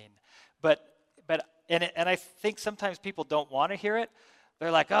nothing. And I think sometimes people don't want to hear it.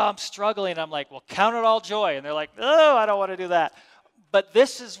 They're like, oh, I'm struggling. I'm like, well, count it all joy. And they're like, oh, I don't want to do that. But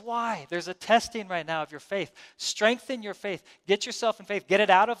this is why. There's a testing right now of your faith. Strengthen your faith. Get yourself in faith. Get it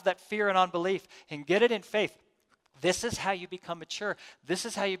out of that fear and unbelief and get it in faith. This is how you become mature. This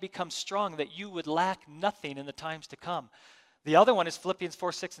is how you become strong, that you would lack nothing in the times to come. The other one is Philippians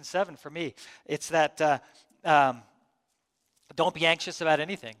 4:6-7 for me. It's that don't be anxious about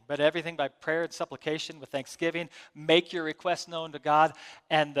anything, but everything by prayer and supplication with thanksgiving. Make your requests known to God,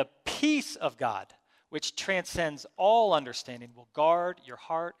 and the peace of God, which transcends all understanding, will guard your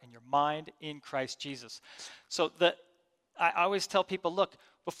heart and your mind in Christ Jesus. So I always tell people, look,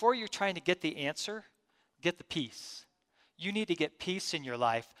 before you're trying to get the answer, get the peace. You need to get peace in your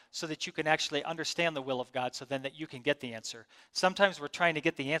life so that you can actually understand the will of God, so then that you can get the answer. Sometimes we're trying to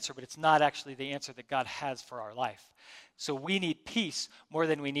get the answer, but it's not actually the answer that God has for our life. So we need peace more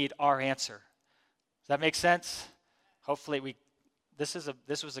than we need our answer. Does that make sense? Hopefully this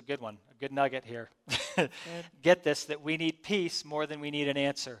was a good one, a good nugget here. Get this, that we need peace more than we need an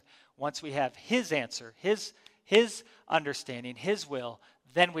answer. Once we have His answer, His understanding, His will,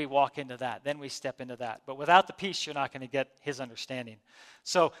 then we walk into that. Then we step into that. But without the peace, you're not going to get His understanding.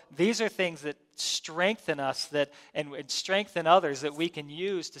 So these are things that strengthen us and strengthen others that we can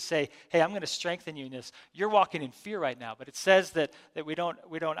use to say, hey, I'm going to strengthen you in this. You're walking in fear right now. But it says that we don't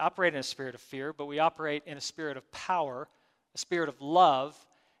operate in a spirit of fear, but we operate in a spirit of power, a spirit of love,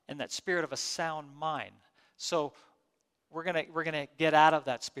 and that spirit of a sound mind. So we're gonna get out of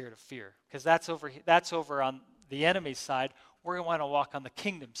that spirit of fear, because that's over on the enemy's side. We're going to want to walk on the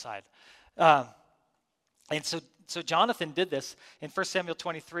kingdom side. And so Jonathan did this. In 1 Samuel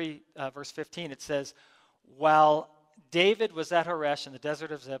 23, verse 15, it says, while David was at Horesh in the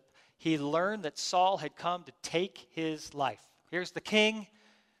desert of Ziph, he learned that Saul had come to take his life. Here's the king,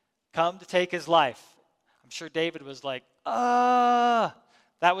 come to take his life. I'm sure David was like,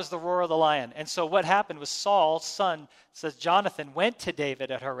 that was the roar of the lion. And so what happened was Saul's son, says Jonathan, went to David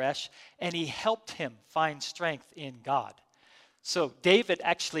at Horesh, and he helped him find strength in God. So David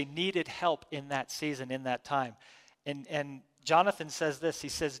actually needed help in that season, in that time. And Jonathan says this, he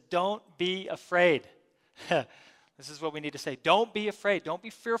says, don't be afraid. This is what we need to say. Don't be afraid. Don't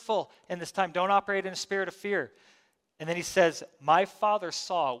be fearful in this time. Don't operate in a spirit of fear. And then he says, my father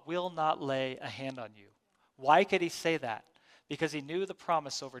Saul will not lay a hand on you. Why could he say that? Because he knew the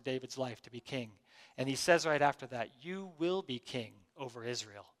promise over David's life to be king. And he says right after that, you will be king over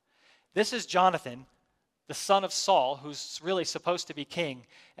Israel. This is Jonathan, the son of Saul, who's really supposed to be king,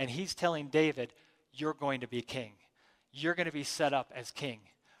 and he's telling David, you're going to be king. You're going to be set up as king.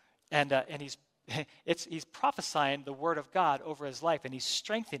 And he's prophesying the word of God over his life, and he's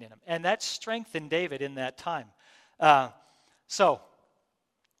strengthening him. And that strengthened David in that time. So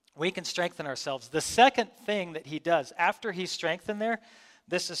we can strengthen ourselves. The second thing that he does after he's strengthened there,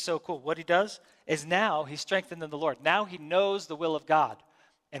 this is so cool. What he does is now he's strengthened in the Lord. Now he knows the will of God.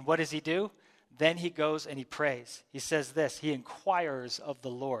 And what does he do? Then he goes and he prays. He says this, he inquires of the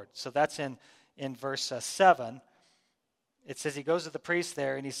Lord. So that's in verse 7. It says he goes to the priest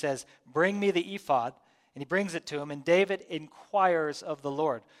there and he says, bring me the ephod. And he brings it to him. And David inquires of the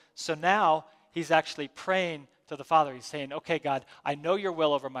Lord. So now he's actually praying to the Father. He's saying, okay, God, I know your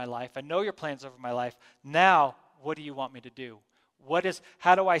will over my life. I know your plans over my life. Now, what do you want me to do?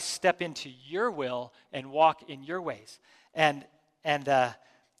 How do I step into your will and walk in your ways? And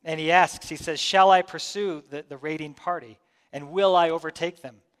he asks, he says, shall I pursue the raiding party? And will I overtake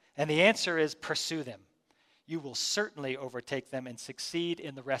them? And the answer is, pursue them. You will certainly overtake them and succeed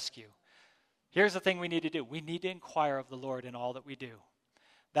in the rescue. Here's the thing we need to do. We need to inquire of the Lord in all that we do.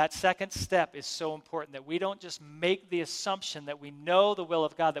 That second step is so important, that we don't just make the assumption that we know the will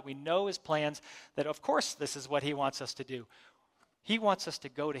of God, that we know his plans, that of course this is what he wants us to do. He wants us to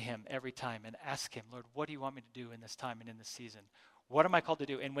go to him every time and ask him, Lord, what do you want me to do in this time and in this season? What am I called to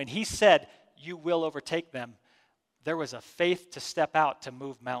do? And when he said, you will overtake them, there was a faith to step out to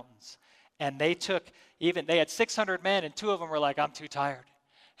move mountains. And they had 600 men, and 2 of them were like, I'm too tired.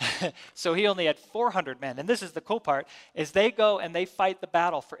 So he only had 400 men. And this is the cool part, is they go and they fight the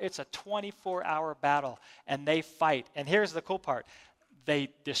battle. It's a 24-hour battle, and they fight. And here's the cool part. They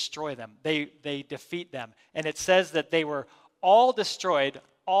destroy them. They defeat them. And it says that they were all destroyed,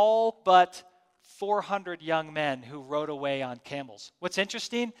 all but 400 young men who rode away on camels. What's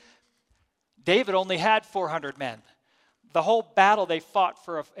interesting, David only had 400 men. The whole battle they fought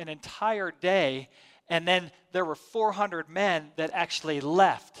for an entire day, and then there were 400 men that actually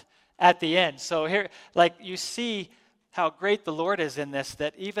left at the end. So here, like, you see how great the Lord is in this,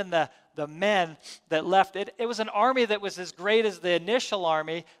 that even the men that left, it was an army that was as great as the initial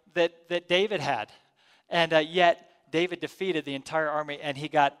army that David had. And yet, David defeated the entire army, and he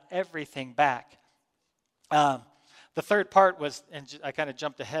got everything back. The third part was, and I kind of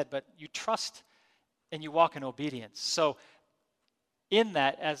jumped ahead, but you trust and you walk in obedience. So in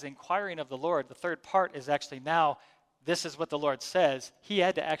that, as inquiring of the Lord, the third part is actually now, this is what the Lord says. He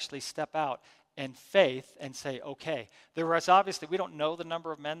had to actually step out in faith and say, okay. There was obviously, we don't know the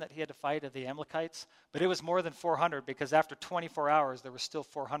number of men that he had to fight of the Amalekites, but it was more than 400, because after 24 hours, there were still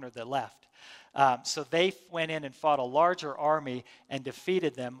 400 that left. So they went in and fought a larger army and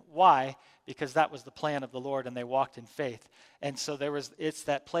defeated them. Why? Because that was the plan of the Lord, and they walked in faith. And so it's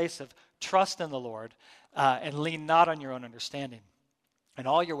that place of trust in the Lord and lean not on your own understanding. In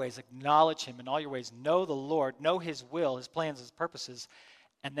all your ways, acknowledge him. In all your ways, know the Lord, know his will, his plans, his purposes,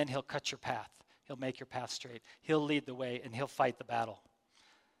 and then he'll cut your path. He'll make your path straight. He'll lead the way, and he'll fight the battle.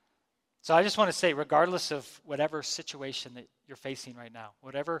 So I just want to say, regardless of whatever situation that you're facing right now,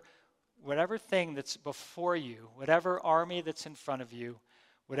 whatever thing that's before you, whatever army that's in front of you,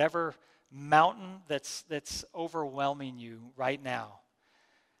 whatever mountain that's overwhelming you right now,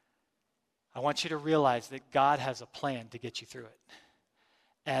 I want you to realize that God has a plan to get you through it.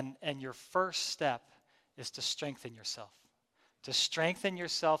 And your first step is to strengthen yourself. To strengthen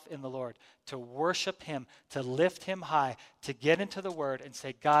yourself in the Lord, to worship him, to lift him high, to get into the word and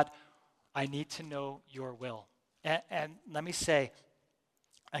say, God, I need to know your will. And let me say,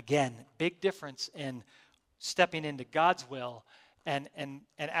 again, big difference in stepping into God's will and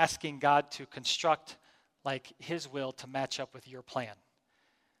asking God to construct like his will to match up with your plan.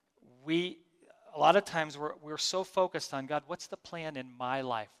 A lot of times we're so focused on, God, what's the plan in my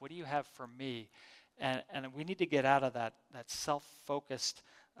life? What do you have for me? And we need to get out of that self-focused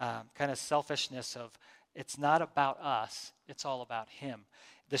kind of selfishness of, it's not about us, it's all about him.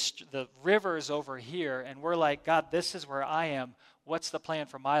 The river is over here, and we're like, God, this is where I am. What's the plan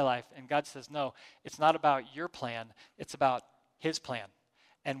for my life? And God says, no, it's not about your plan, it's about his plan.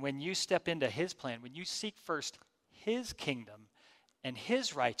 And when you step into his plan, when you seek first his kingdom and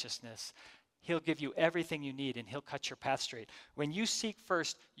his righteousness, he'll give you everything you need, and he'll cut your path straight. When you seek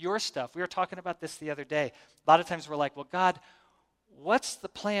first your stuff, we were talking about this the other day. A lot of times we're like, well, God, what's the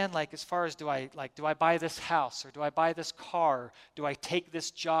plan like as far as do I buy this house, or do I buy this car? Do I take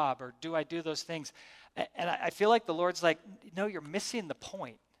this job, or do I do those things? And I feel like the Lord's like, no, you're missing the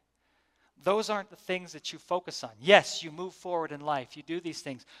point. Those aren't the things that you focus on. Yes, you move forward in life. You do these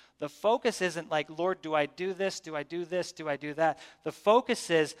things. The focus isn't like, Lord, do I do this? Do I do this? Do I do that? The focus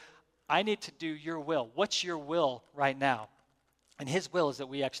is, I need to do your will. What's your will right now? And his will is that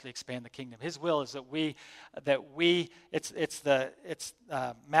we actually expand the kingdom. His will is that it's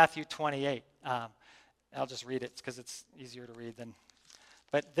Matthew 28. I'll just read it because it's easier to read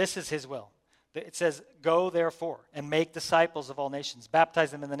but this is his will. It says, go therefore and make disciples of all nations,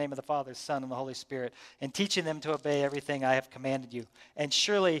 baptize them in the name of the Father, Son, and the Holy Spirit, and teaching them to obey everything I have commanded you. And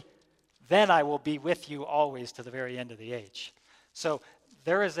surely then I will be with you always to the very end of the age. So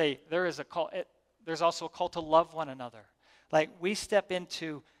there is a call. There's also a call to love one another. Like, we step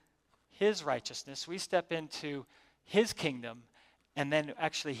into his righteousness, we step into his kingdom, and then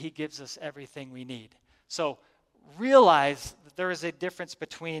actually he gives us everything we need. So realize that there is a difference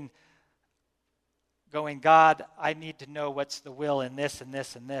between going, God, I need to know what's the will in this and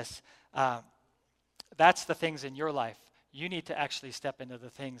this and this. That's the things in your life. You need to actually step into the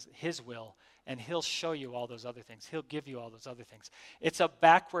things, his will, and he'll show you all those other things. He'll give you all those other things. It's a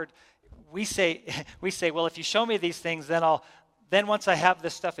backward, we say, well, if you show me these things, then once I have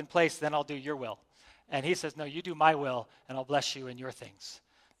this stuff in place, then I'll do your will. And he says, no, you do my will, and I'll bless you in your things.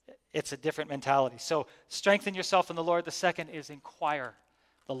 It's a different mentality. So strengthen yourself in the Lord. The second is inquire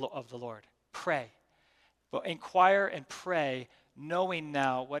of the Lord. Pray. But inquire and pray, knowing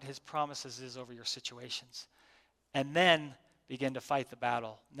now what his promises is over your situations. And then begin to fight the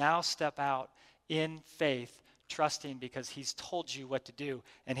battle. Now step out in faith, trusting because he's told you what to do.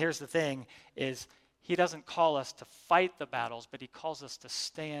 And here's the thing, is he doesn't call us to fight the battles, but he calls us to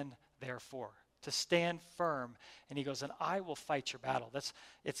stand therefore, to stand firm. And he goes, and I will fight your battle.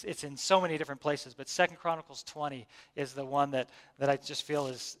 It's in so many different places, but 2 Chronicles 20 is the one that I just feel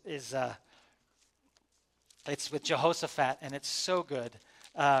is it's with Jehoshaphat, and it's so good.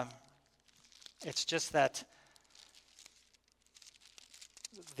 It's just that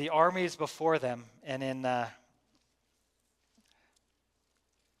the armies before them, and in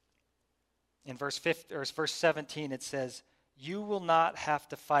verse 17 it says, you will not have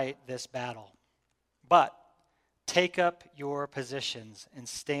to fight this battle, but take up your positions and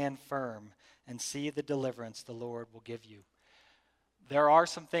stand firm and see the deliverance the Lord will give you. There are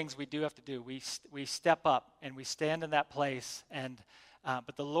some things we do have to do. We step up and we stand in that place,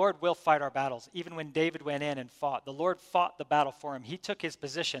 but the Lord will fight our battles. Even when David went in and fought, the Lord fought the battle for him. He took his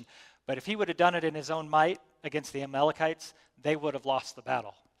position, but if he would have done it in his own might against the Amalekites, they would have lost the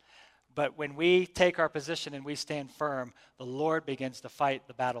battle. But when we take our position and we stand firm, the Lord begins to fight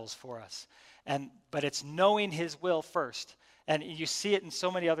the battles for us. But it's knowing his will first. And you see it in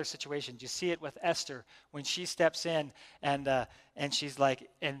so many other situations. You see it with Esther when she steps in and she's like,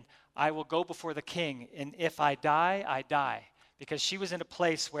 and I will go before the king, and if I die, I die. Because she was in a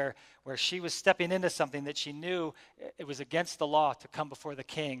place where she was stepping into something that she knew it was against the law to come before the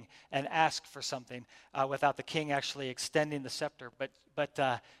king and ask for something without the king actually extending the scepter.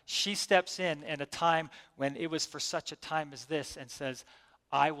 But she steps in a time when it was for such a time as this and says,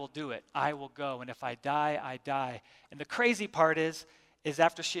 I will do it. I will go. And if I die, I die. And the crazy part is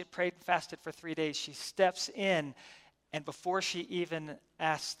after she had prayed and fasted for 3 days, she steps in, and before she even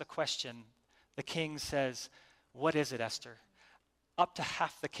asks the question, the king says, what is it, Esther? Up to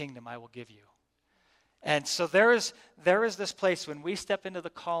half the kingdom I will give you. And so there is this place when we step into the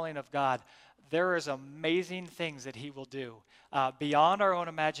calling of God, there is amazing things that he will do beyond our own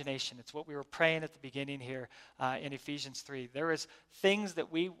imagination. It's what we were praying at the beginning here in Ephesians 3. There is things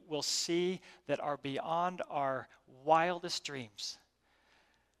that we will see that are beyond our wildest dreams.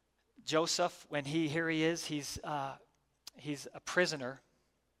 Joseph, when he is, he's a prisoner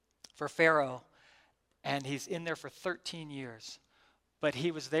for Pharaoh, and he's in there for 13 years. But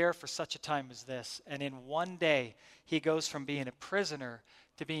he was there for such a time as this. And in one day, he goes from being a prisoner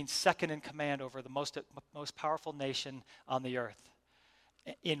to being second in command over the most powerful nation on the earth.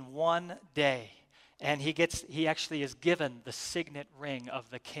 In one day. And he actually is given the signet ring of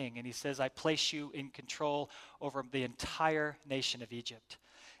the king. And he says, I place you in control over the entire nation of Egypt.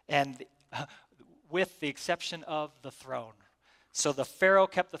 And with the exception of the throne. So the Pharaoh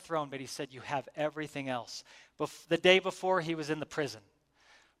kept the throne, but he said, you have everything else. The day before, he was in the prison.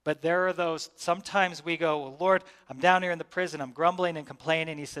 But there are those, sometimes we go, well, Lord, I'm down here in the prison, I'm grumbling and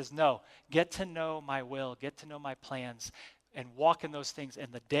complaining. He says, no, get to know my will, get to know my plans, and walk in those things,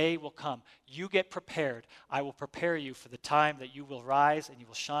 and the day will come. You get prepared. I will prepare you for the time that you will rise and you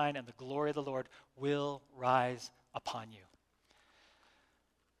will shine, and the glory of the Lord will rise upon you.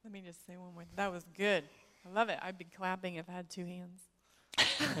 Let me just say one more. That was good. I love it. I'd be clapping if I had two hands.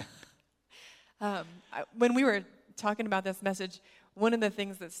 When we were talking about this message, one of the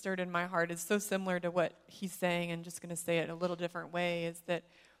things that stirred in my heart is so similar to what he's saying, and just going to say it a little different way, is that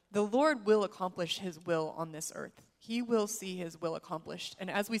the Lord will accomplish his will on this earth. He will see his will accomplished.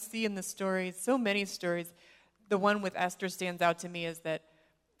 And as we see in the stories, so many stories, the one with Esther stands out to me is that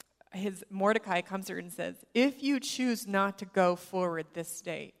his Mordecai comes to her and says, if you choose not to go forward this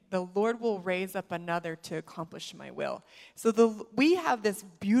day, the Lord will raise up another to accomplish my will. So we have this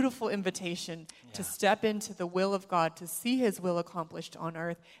beautiful invitation to step into the will of God, to see his will accomplished on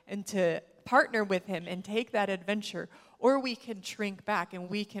earth, and to partner with him and take that adventure. Or we can shrink back and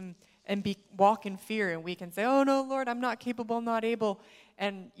we can walk in fear, and we can say, oh no, Lord, I'm not capable, not able.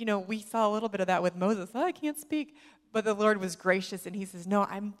 And, we saw a little bit of that with Moses. Oh, I can't speak. But the Lord was gracious, and he says, no,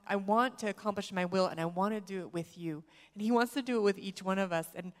 I want to accomplish my will, and I want to do it with you. And he wants to do it with each one of us.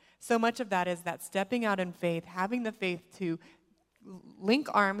 And so much of that is that stepping out in faith, having the faith to link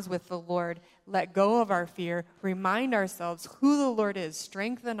arms with the Lord, let go of our fear, remind ourselves who the Lord is,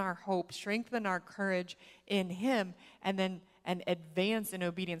 strengthen our hope, strengthen our courage in him, and advance in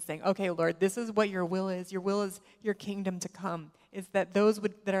obedience, saying, okay, Lord, this is what your will is. Your will is your kingdom to come, is that those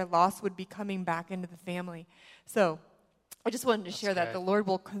that are lost would be coming back into the family. So I just wanted to share that the Lord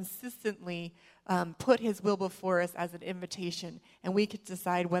will consistently put his will before us as an invitation, and we could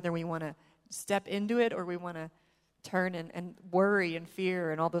decide whether we want to step into it or we want to turn and worry and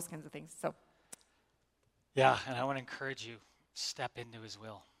fear and all those kinds of things. So, yeah, and I want to encourage you, step into his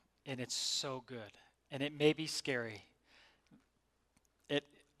will. And it's so good. And it may be scary. It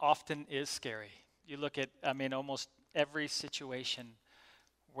often is scary. You look at, almost every situation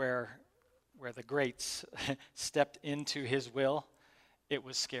where the greats stepped into his will, it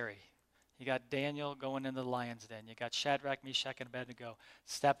was scary. You got Daniel going into the lion's den. You got Shadrach, Meshach, and Abednego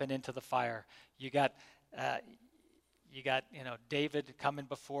stepping into the fire. You got David coming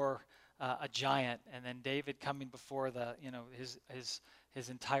before a giant, and then David coming before his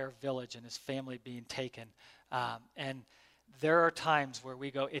entire village and his family being taken. And there are times where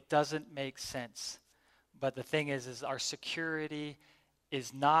we go, it doesn't make sense. But the thing is our security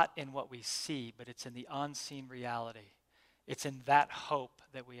is not in what we see, but it's in the unseen reality. It's in that hope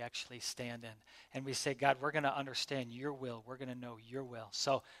that we actually stand in. And we say, God, we're going to understand your will. We're going to know your will.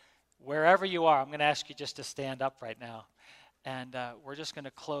 So wherever you are, I'm going to ask you just to stand up right now. And we're just going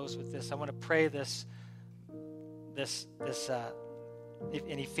to close with this. I want to pray this in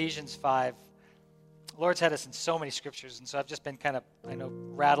Ephesians 5. The Lord's had us in so many scriptures, and so I've just been kind of,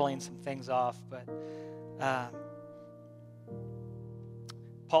 rattling some things off. But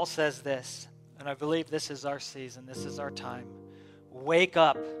Paul says this, and I believe this is our season, this is our time. Wake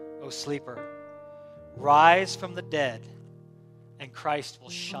up, O sleeper. Rise from the dead, and Christ will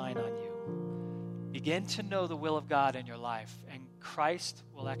shine on you. Begin to know the will of God in your life, and Christ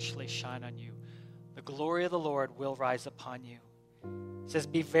will actually shine on you. The glory of the Lord will rise upon you. It says,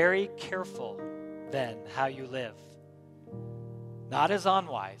 be very careful then how you live. Not as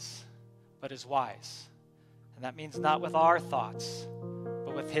unwise, but as wise. And that means not with our thoughts,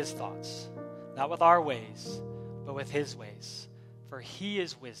 but with his thoughts. Not with our ways, but with his ways. For he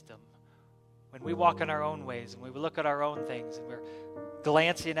is wisdom. When we walk in our own ways and we look at our own things and we're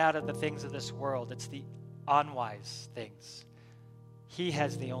glancing out at the things of this world, it's the unwise things. He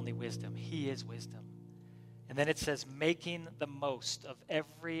has the only wisdom. He is wisdom. And then it says, making the most of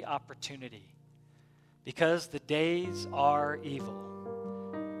every opportunity, because the days are evil.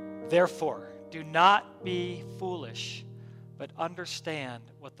 Therefore, do not be foolish, but understand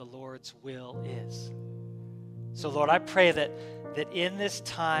what the Lord's will is. So, Lord, I pray that in this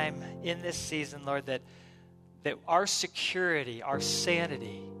time, in this season, Lord, that our security, our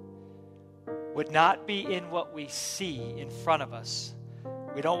sanity would not be in what we see in front of us.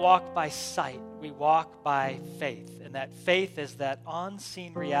 We don't walk by sight. We walk by faith. And that faith is that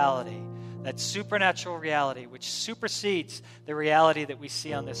unseen reality, that supernatural reality which supersedes the reality that we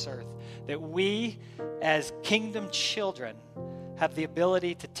see on this earth. That we, as kingdom children, have the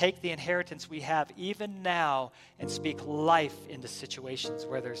ability to take the inheritance we have even now and speak life into situations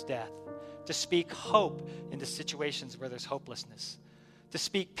where there's death. To speak hope into situations where there's hopelessness. To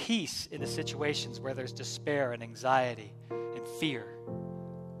speak peace into situations where there's despair and anxiety and fear.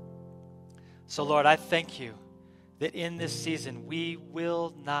 So, Lord, I thank you that in this season we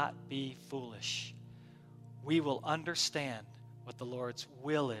will not be foolish. We will understand what the Lord's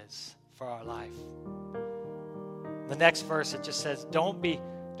will is for our life. The next verse, it just says, don't be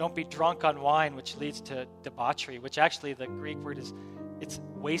drunk on wine, which leads to debauchery, which actually the Greek word is, it's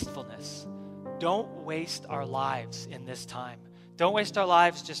wastefulness. Don't waste our lives in this time. Don't waste our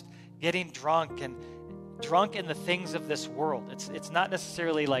lives just getting drunk and drunk in the things of this world. It's not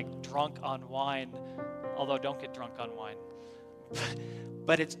necessarily like drunk on wine, although don't get drunk on wine.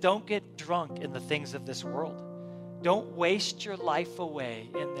 But it's don't get drunk in the things of this world. Don't waste your life away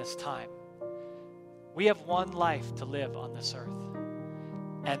in this time. We have one life to live on this earth.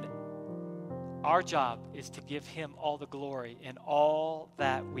 And our job is to give him all the glory in all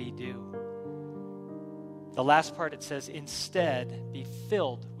that we do. The last part, it says, instead, be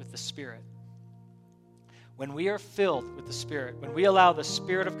filled with the Spirit. When we are filled with the Spirit, when we allow the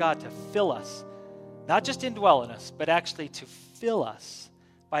Spirit of God to fill us, not just indwell in us, but actually to fill us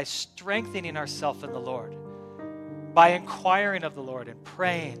by strengthening ourselves in the Lord, by inquiring of the Lord and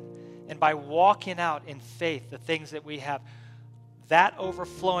praying, and by walking out in faith the things that we have, that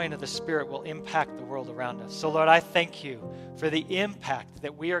overflowing of the Spirit will impact the world around us. So, Lord, I thank you for the impact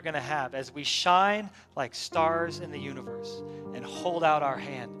that we are going to have as we shine like stars in the universe and hold out our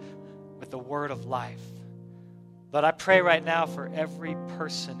hand with the word of life. Lord, I pray right now for every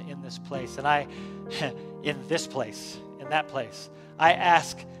person in this place, and in that place, I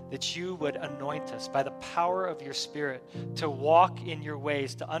ask that you would anoint us by the power of your Spirit to walk in your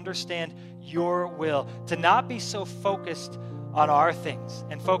ways, to understand your will, to not be so focused on our things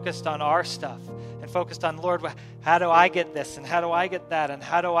and focused on our stuff and focused on, Lord, how do I get this and how do I get that and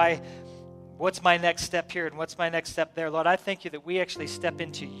what's my next step here and what's my next step there? Lord, I thank you that we actually step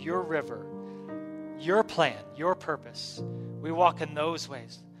into your river, your plan, your purpose. We walk in those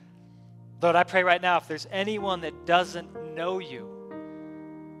ways. Lord, I pray right now, if there's anyone that doesn't know you,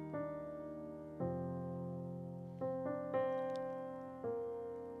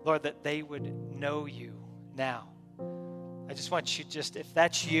 Lord, that they would know you now. I just want you, if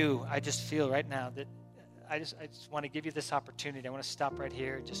that's you, I just feel right now that I just want to give you this opportunity. I want to stop right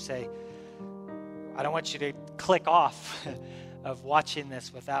here and just say, I don't want you to click off of watching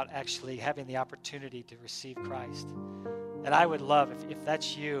this without actually having the opportunity to receive Christ. And I would love, if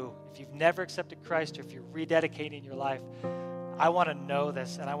that's you, if you've never accepted Christ or if you're rededicating your life, I want to know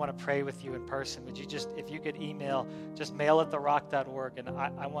this and I want to pray with you in person. Would you if you could email, just mail@therock.org, and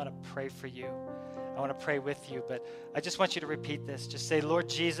I want to pray for you. I want to pray with you, but I just want you to repeat this. Just say, Lord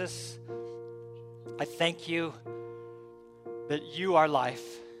Jesus, I thank you that you are life,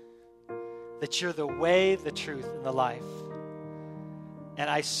 that you're the way, the truth, and the life. And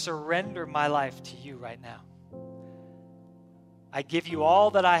I surrender my life to you right now. I give you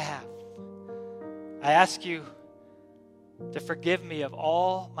all that I have. I ask you to forgive me of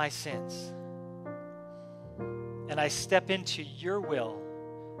all my sins. And I step into your will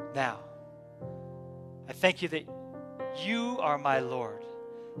now. I thank you that you are my Lord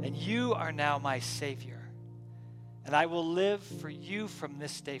and you are now my Savior. And I will live for you from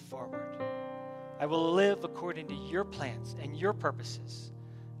this day forward. I will live according to your plans and your purposes.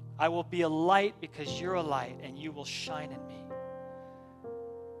 I will be a light because you're a light and you will shine in me.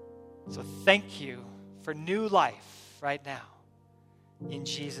 So thank you for new life right now. In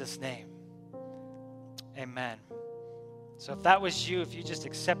Jesus' name. Amen. So if that was you, if you just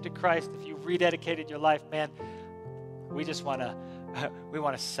accepted Christ, if you rededicated your life, man, we want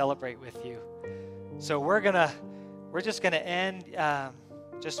to celebrate with you. So we're just gonna end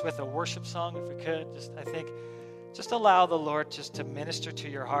just with a worship song, if we could. Just allow the Lord just to minister to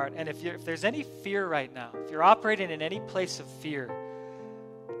your heart. And if there's any fear right now, if you're operating in any place of fear,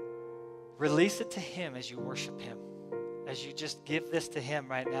 release it to Him as you worship Him. As you just give this to Him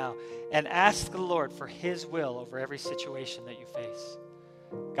right now and ask the Lord for His will over every situation that you face.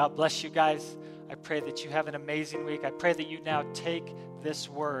 God bless you guys. I pray that you have an amazing week. I pray that you now take this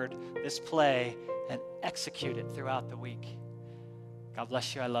word, this play, and execute it throughout the week. God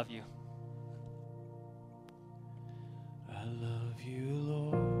bless you. I love you. I love you,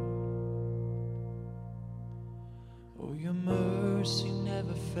 Lord. Oh, your mercy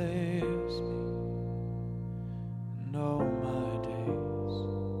never fails me. And all my days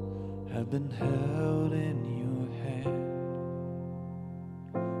have been held in your hand.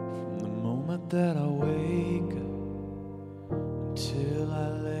 From the moment that I wake up until I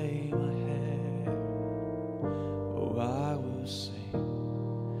lay my head, oh, I will sing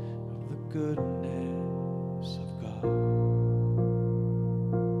of the goodness of God.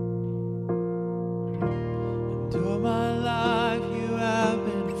 And all my life you have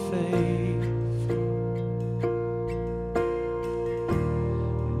been faithful.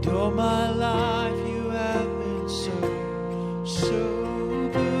 All my life you have been so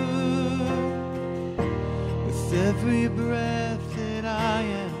good. With every breath that I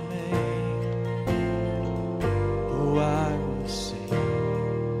am able, oh, I will sing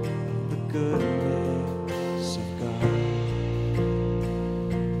of the goodness of God.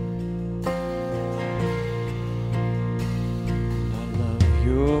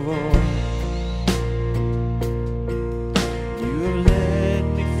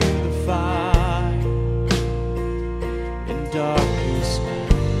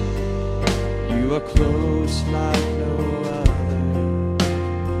 You are close like no other.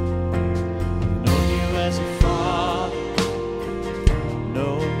 I've known you as a father, I've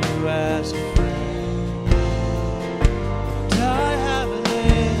known you as a friend. And I have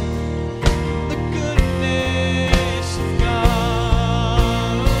lived the goodness of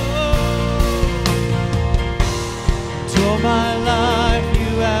God. And all my life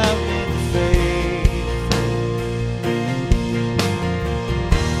you have been faithful.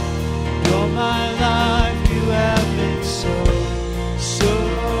 And all my life you have been so, so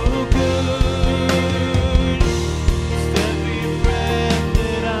good. With every breath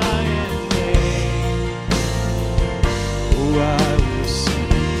that I am made, oh, I will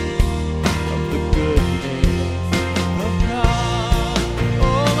sing of the goodness of God.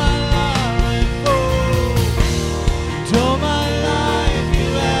 All my life, oh, and all my life you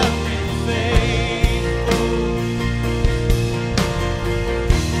have been faithful.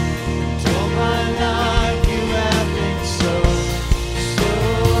 And all my life you have been so, so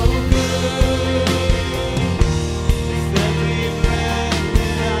good. With every breath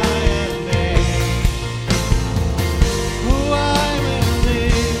that I am made, oh, I will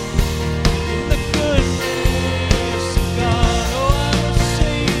live in the goodness of God. Oh, I will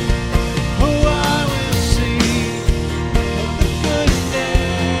sing, oh, I will sing of the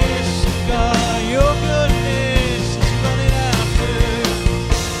goodness of God. Your goodness is running after,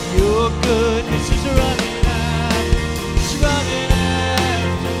 your goodness is running after, it's running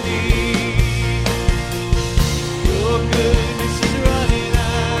after me. Your goodness is running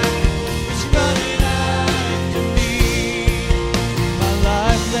after, it's running after me. My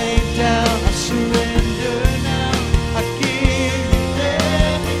life laid down, I surrender now. I give you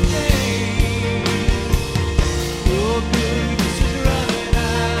everything. Your goodness is running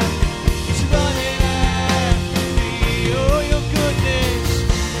after, it's running after me. Oh, your goodness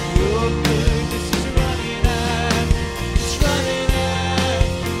is running after, it's running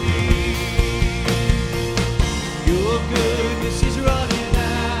after me. Your goodness is running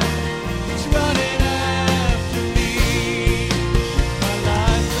after, it's running after me. My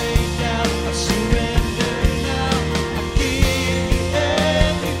life laid down, I surrender now. I give you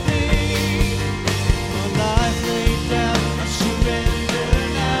everything. My life laid down, I surrender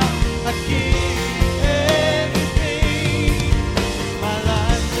now. I give you everything. My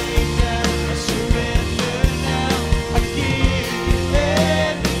life laid down, I surrender now. I give you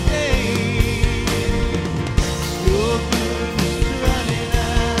everything. Your goodness is running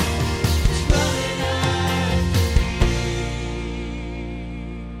out, it's running after me.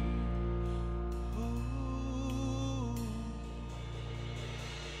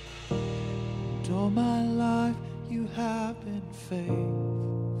 And all my life you have been faithful.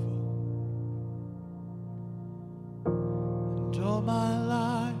 And all my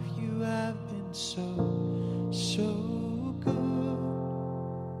life you have been so, so good.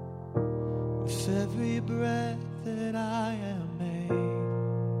 With every breath that I am made,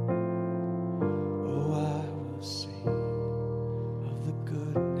 oh, I will sing of the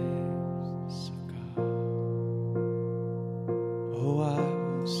goodness of God. Oh, I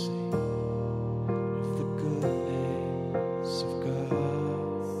will sing of the goodness of God.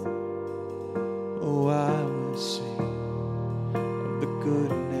 Oh, I will sing of the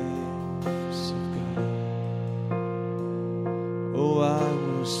goodness of God. Oh, I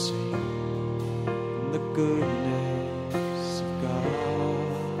will sing of the goodness of God.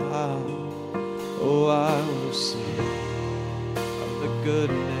 Oh, I will sing of the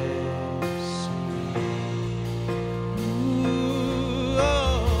goodness of God. Ooh,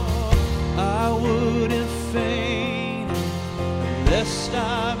 oh, I wouldn't faint unless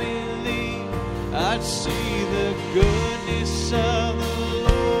I believe I'd see the goodness of the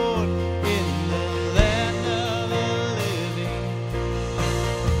Lord in the land of the living.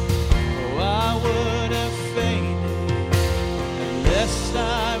 Oh, I would have fainted unless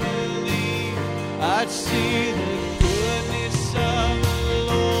I believe I'd see the goodness of the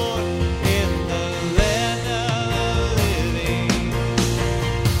Lord in the land of the living.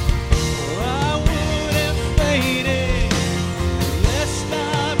 Oh, I would have fainted unless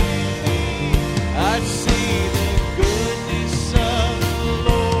I believe I'd see the goodness of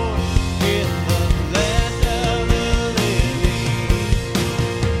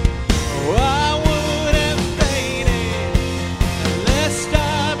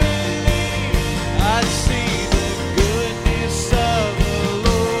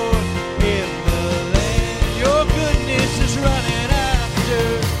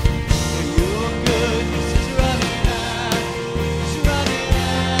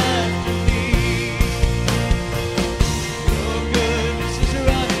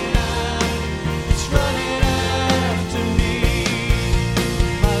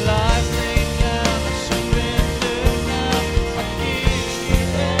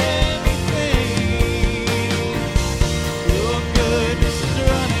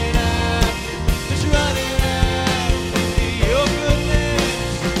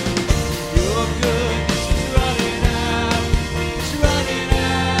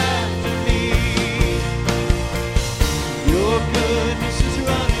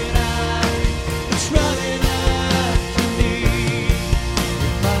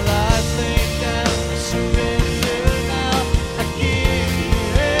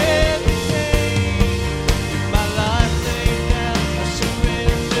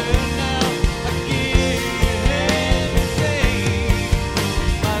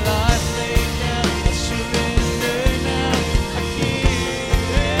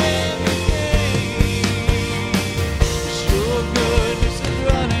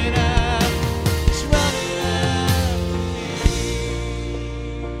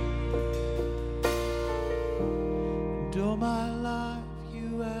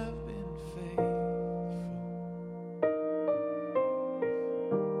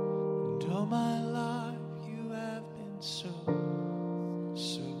my life you have been so,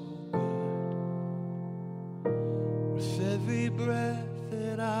 so good. With every breath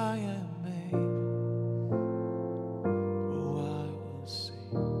that I am able, oh, I will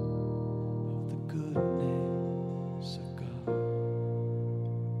sing of the goodness of God.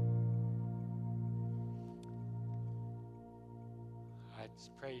 I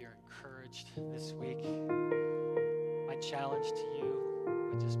just pray you're encouraged this week. My challenge to you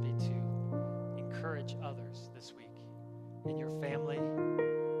would just be to encourage others this week in your family.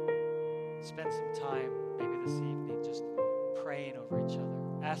 Spend some time, maybe this evening, just praying over each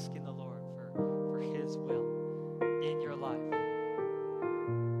other, asking the Lord for His will in your life.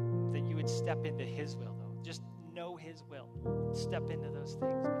 That you would step into His will, though. Just know His will. Step into those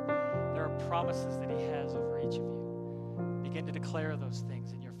things. There are promises that He has over each of you. Begin to declare those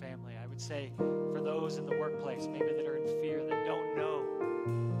things in your family. I would say for those in the workplace, maybe that are in fear, that don't know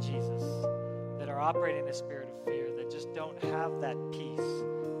Jesus, that are operating in a spirit of fear, that just don't have that peace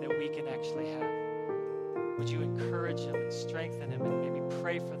that we can actually have. Would you encourage them and strengthen them and maybe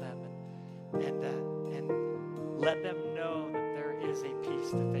pray for them and let them know that there is a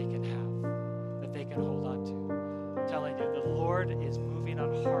peace that they can have, that they can hold on to. I'm telling you, the Lord is moving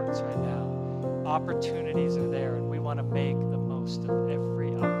on hearts right now. Opportunities are there, and we want to make the most of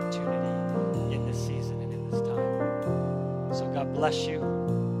every opportunity in this season and in this time. So God bless you.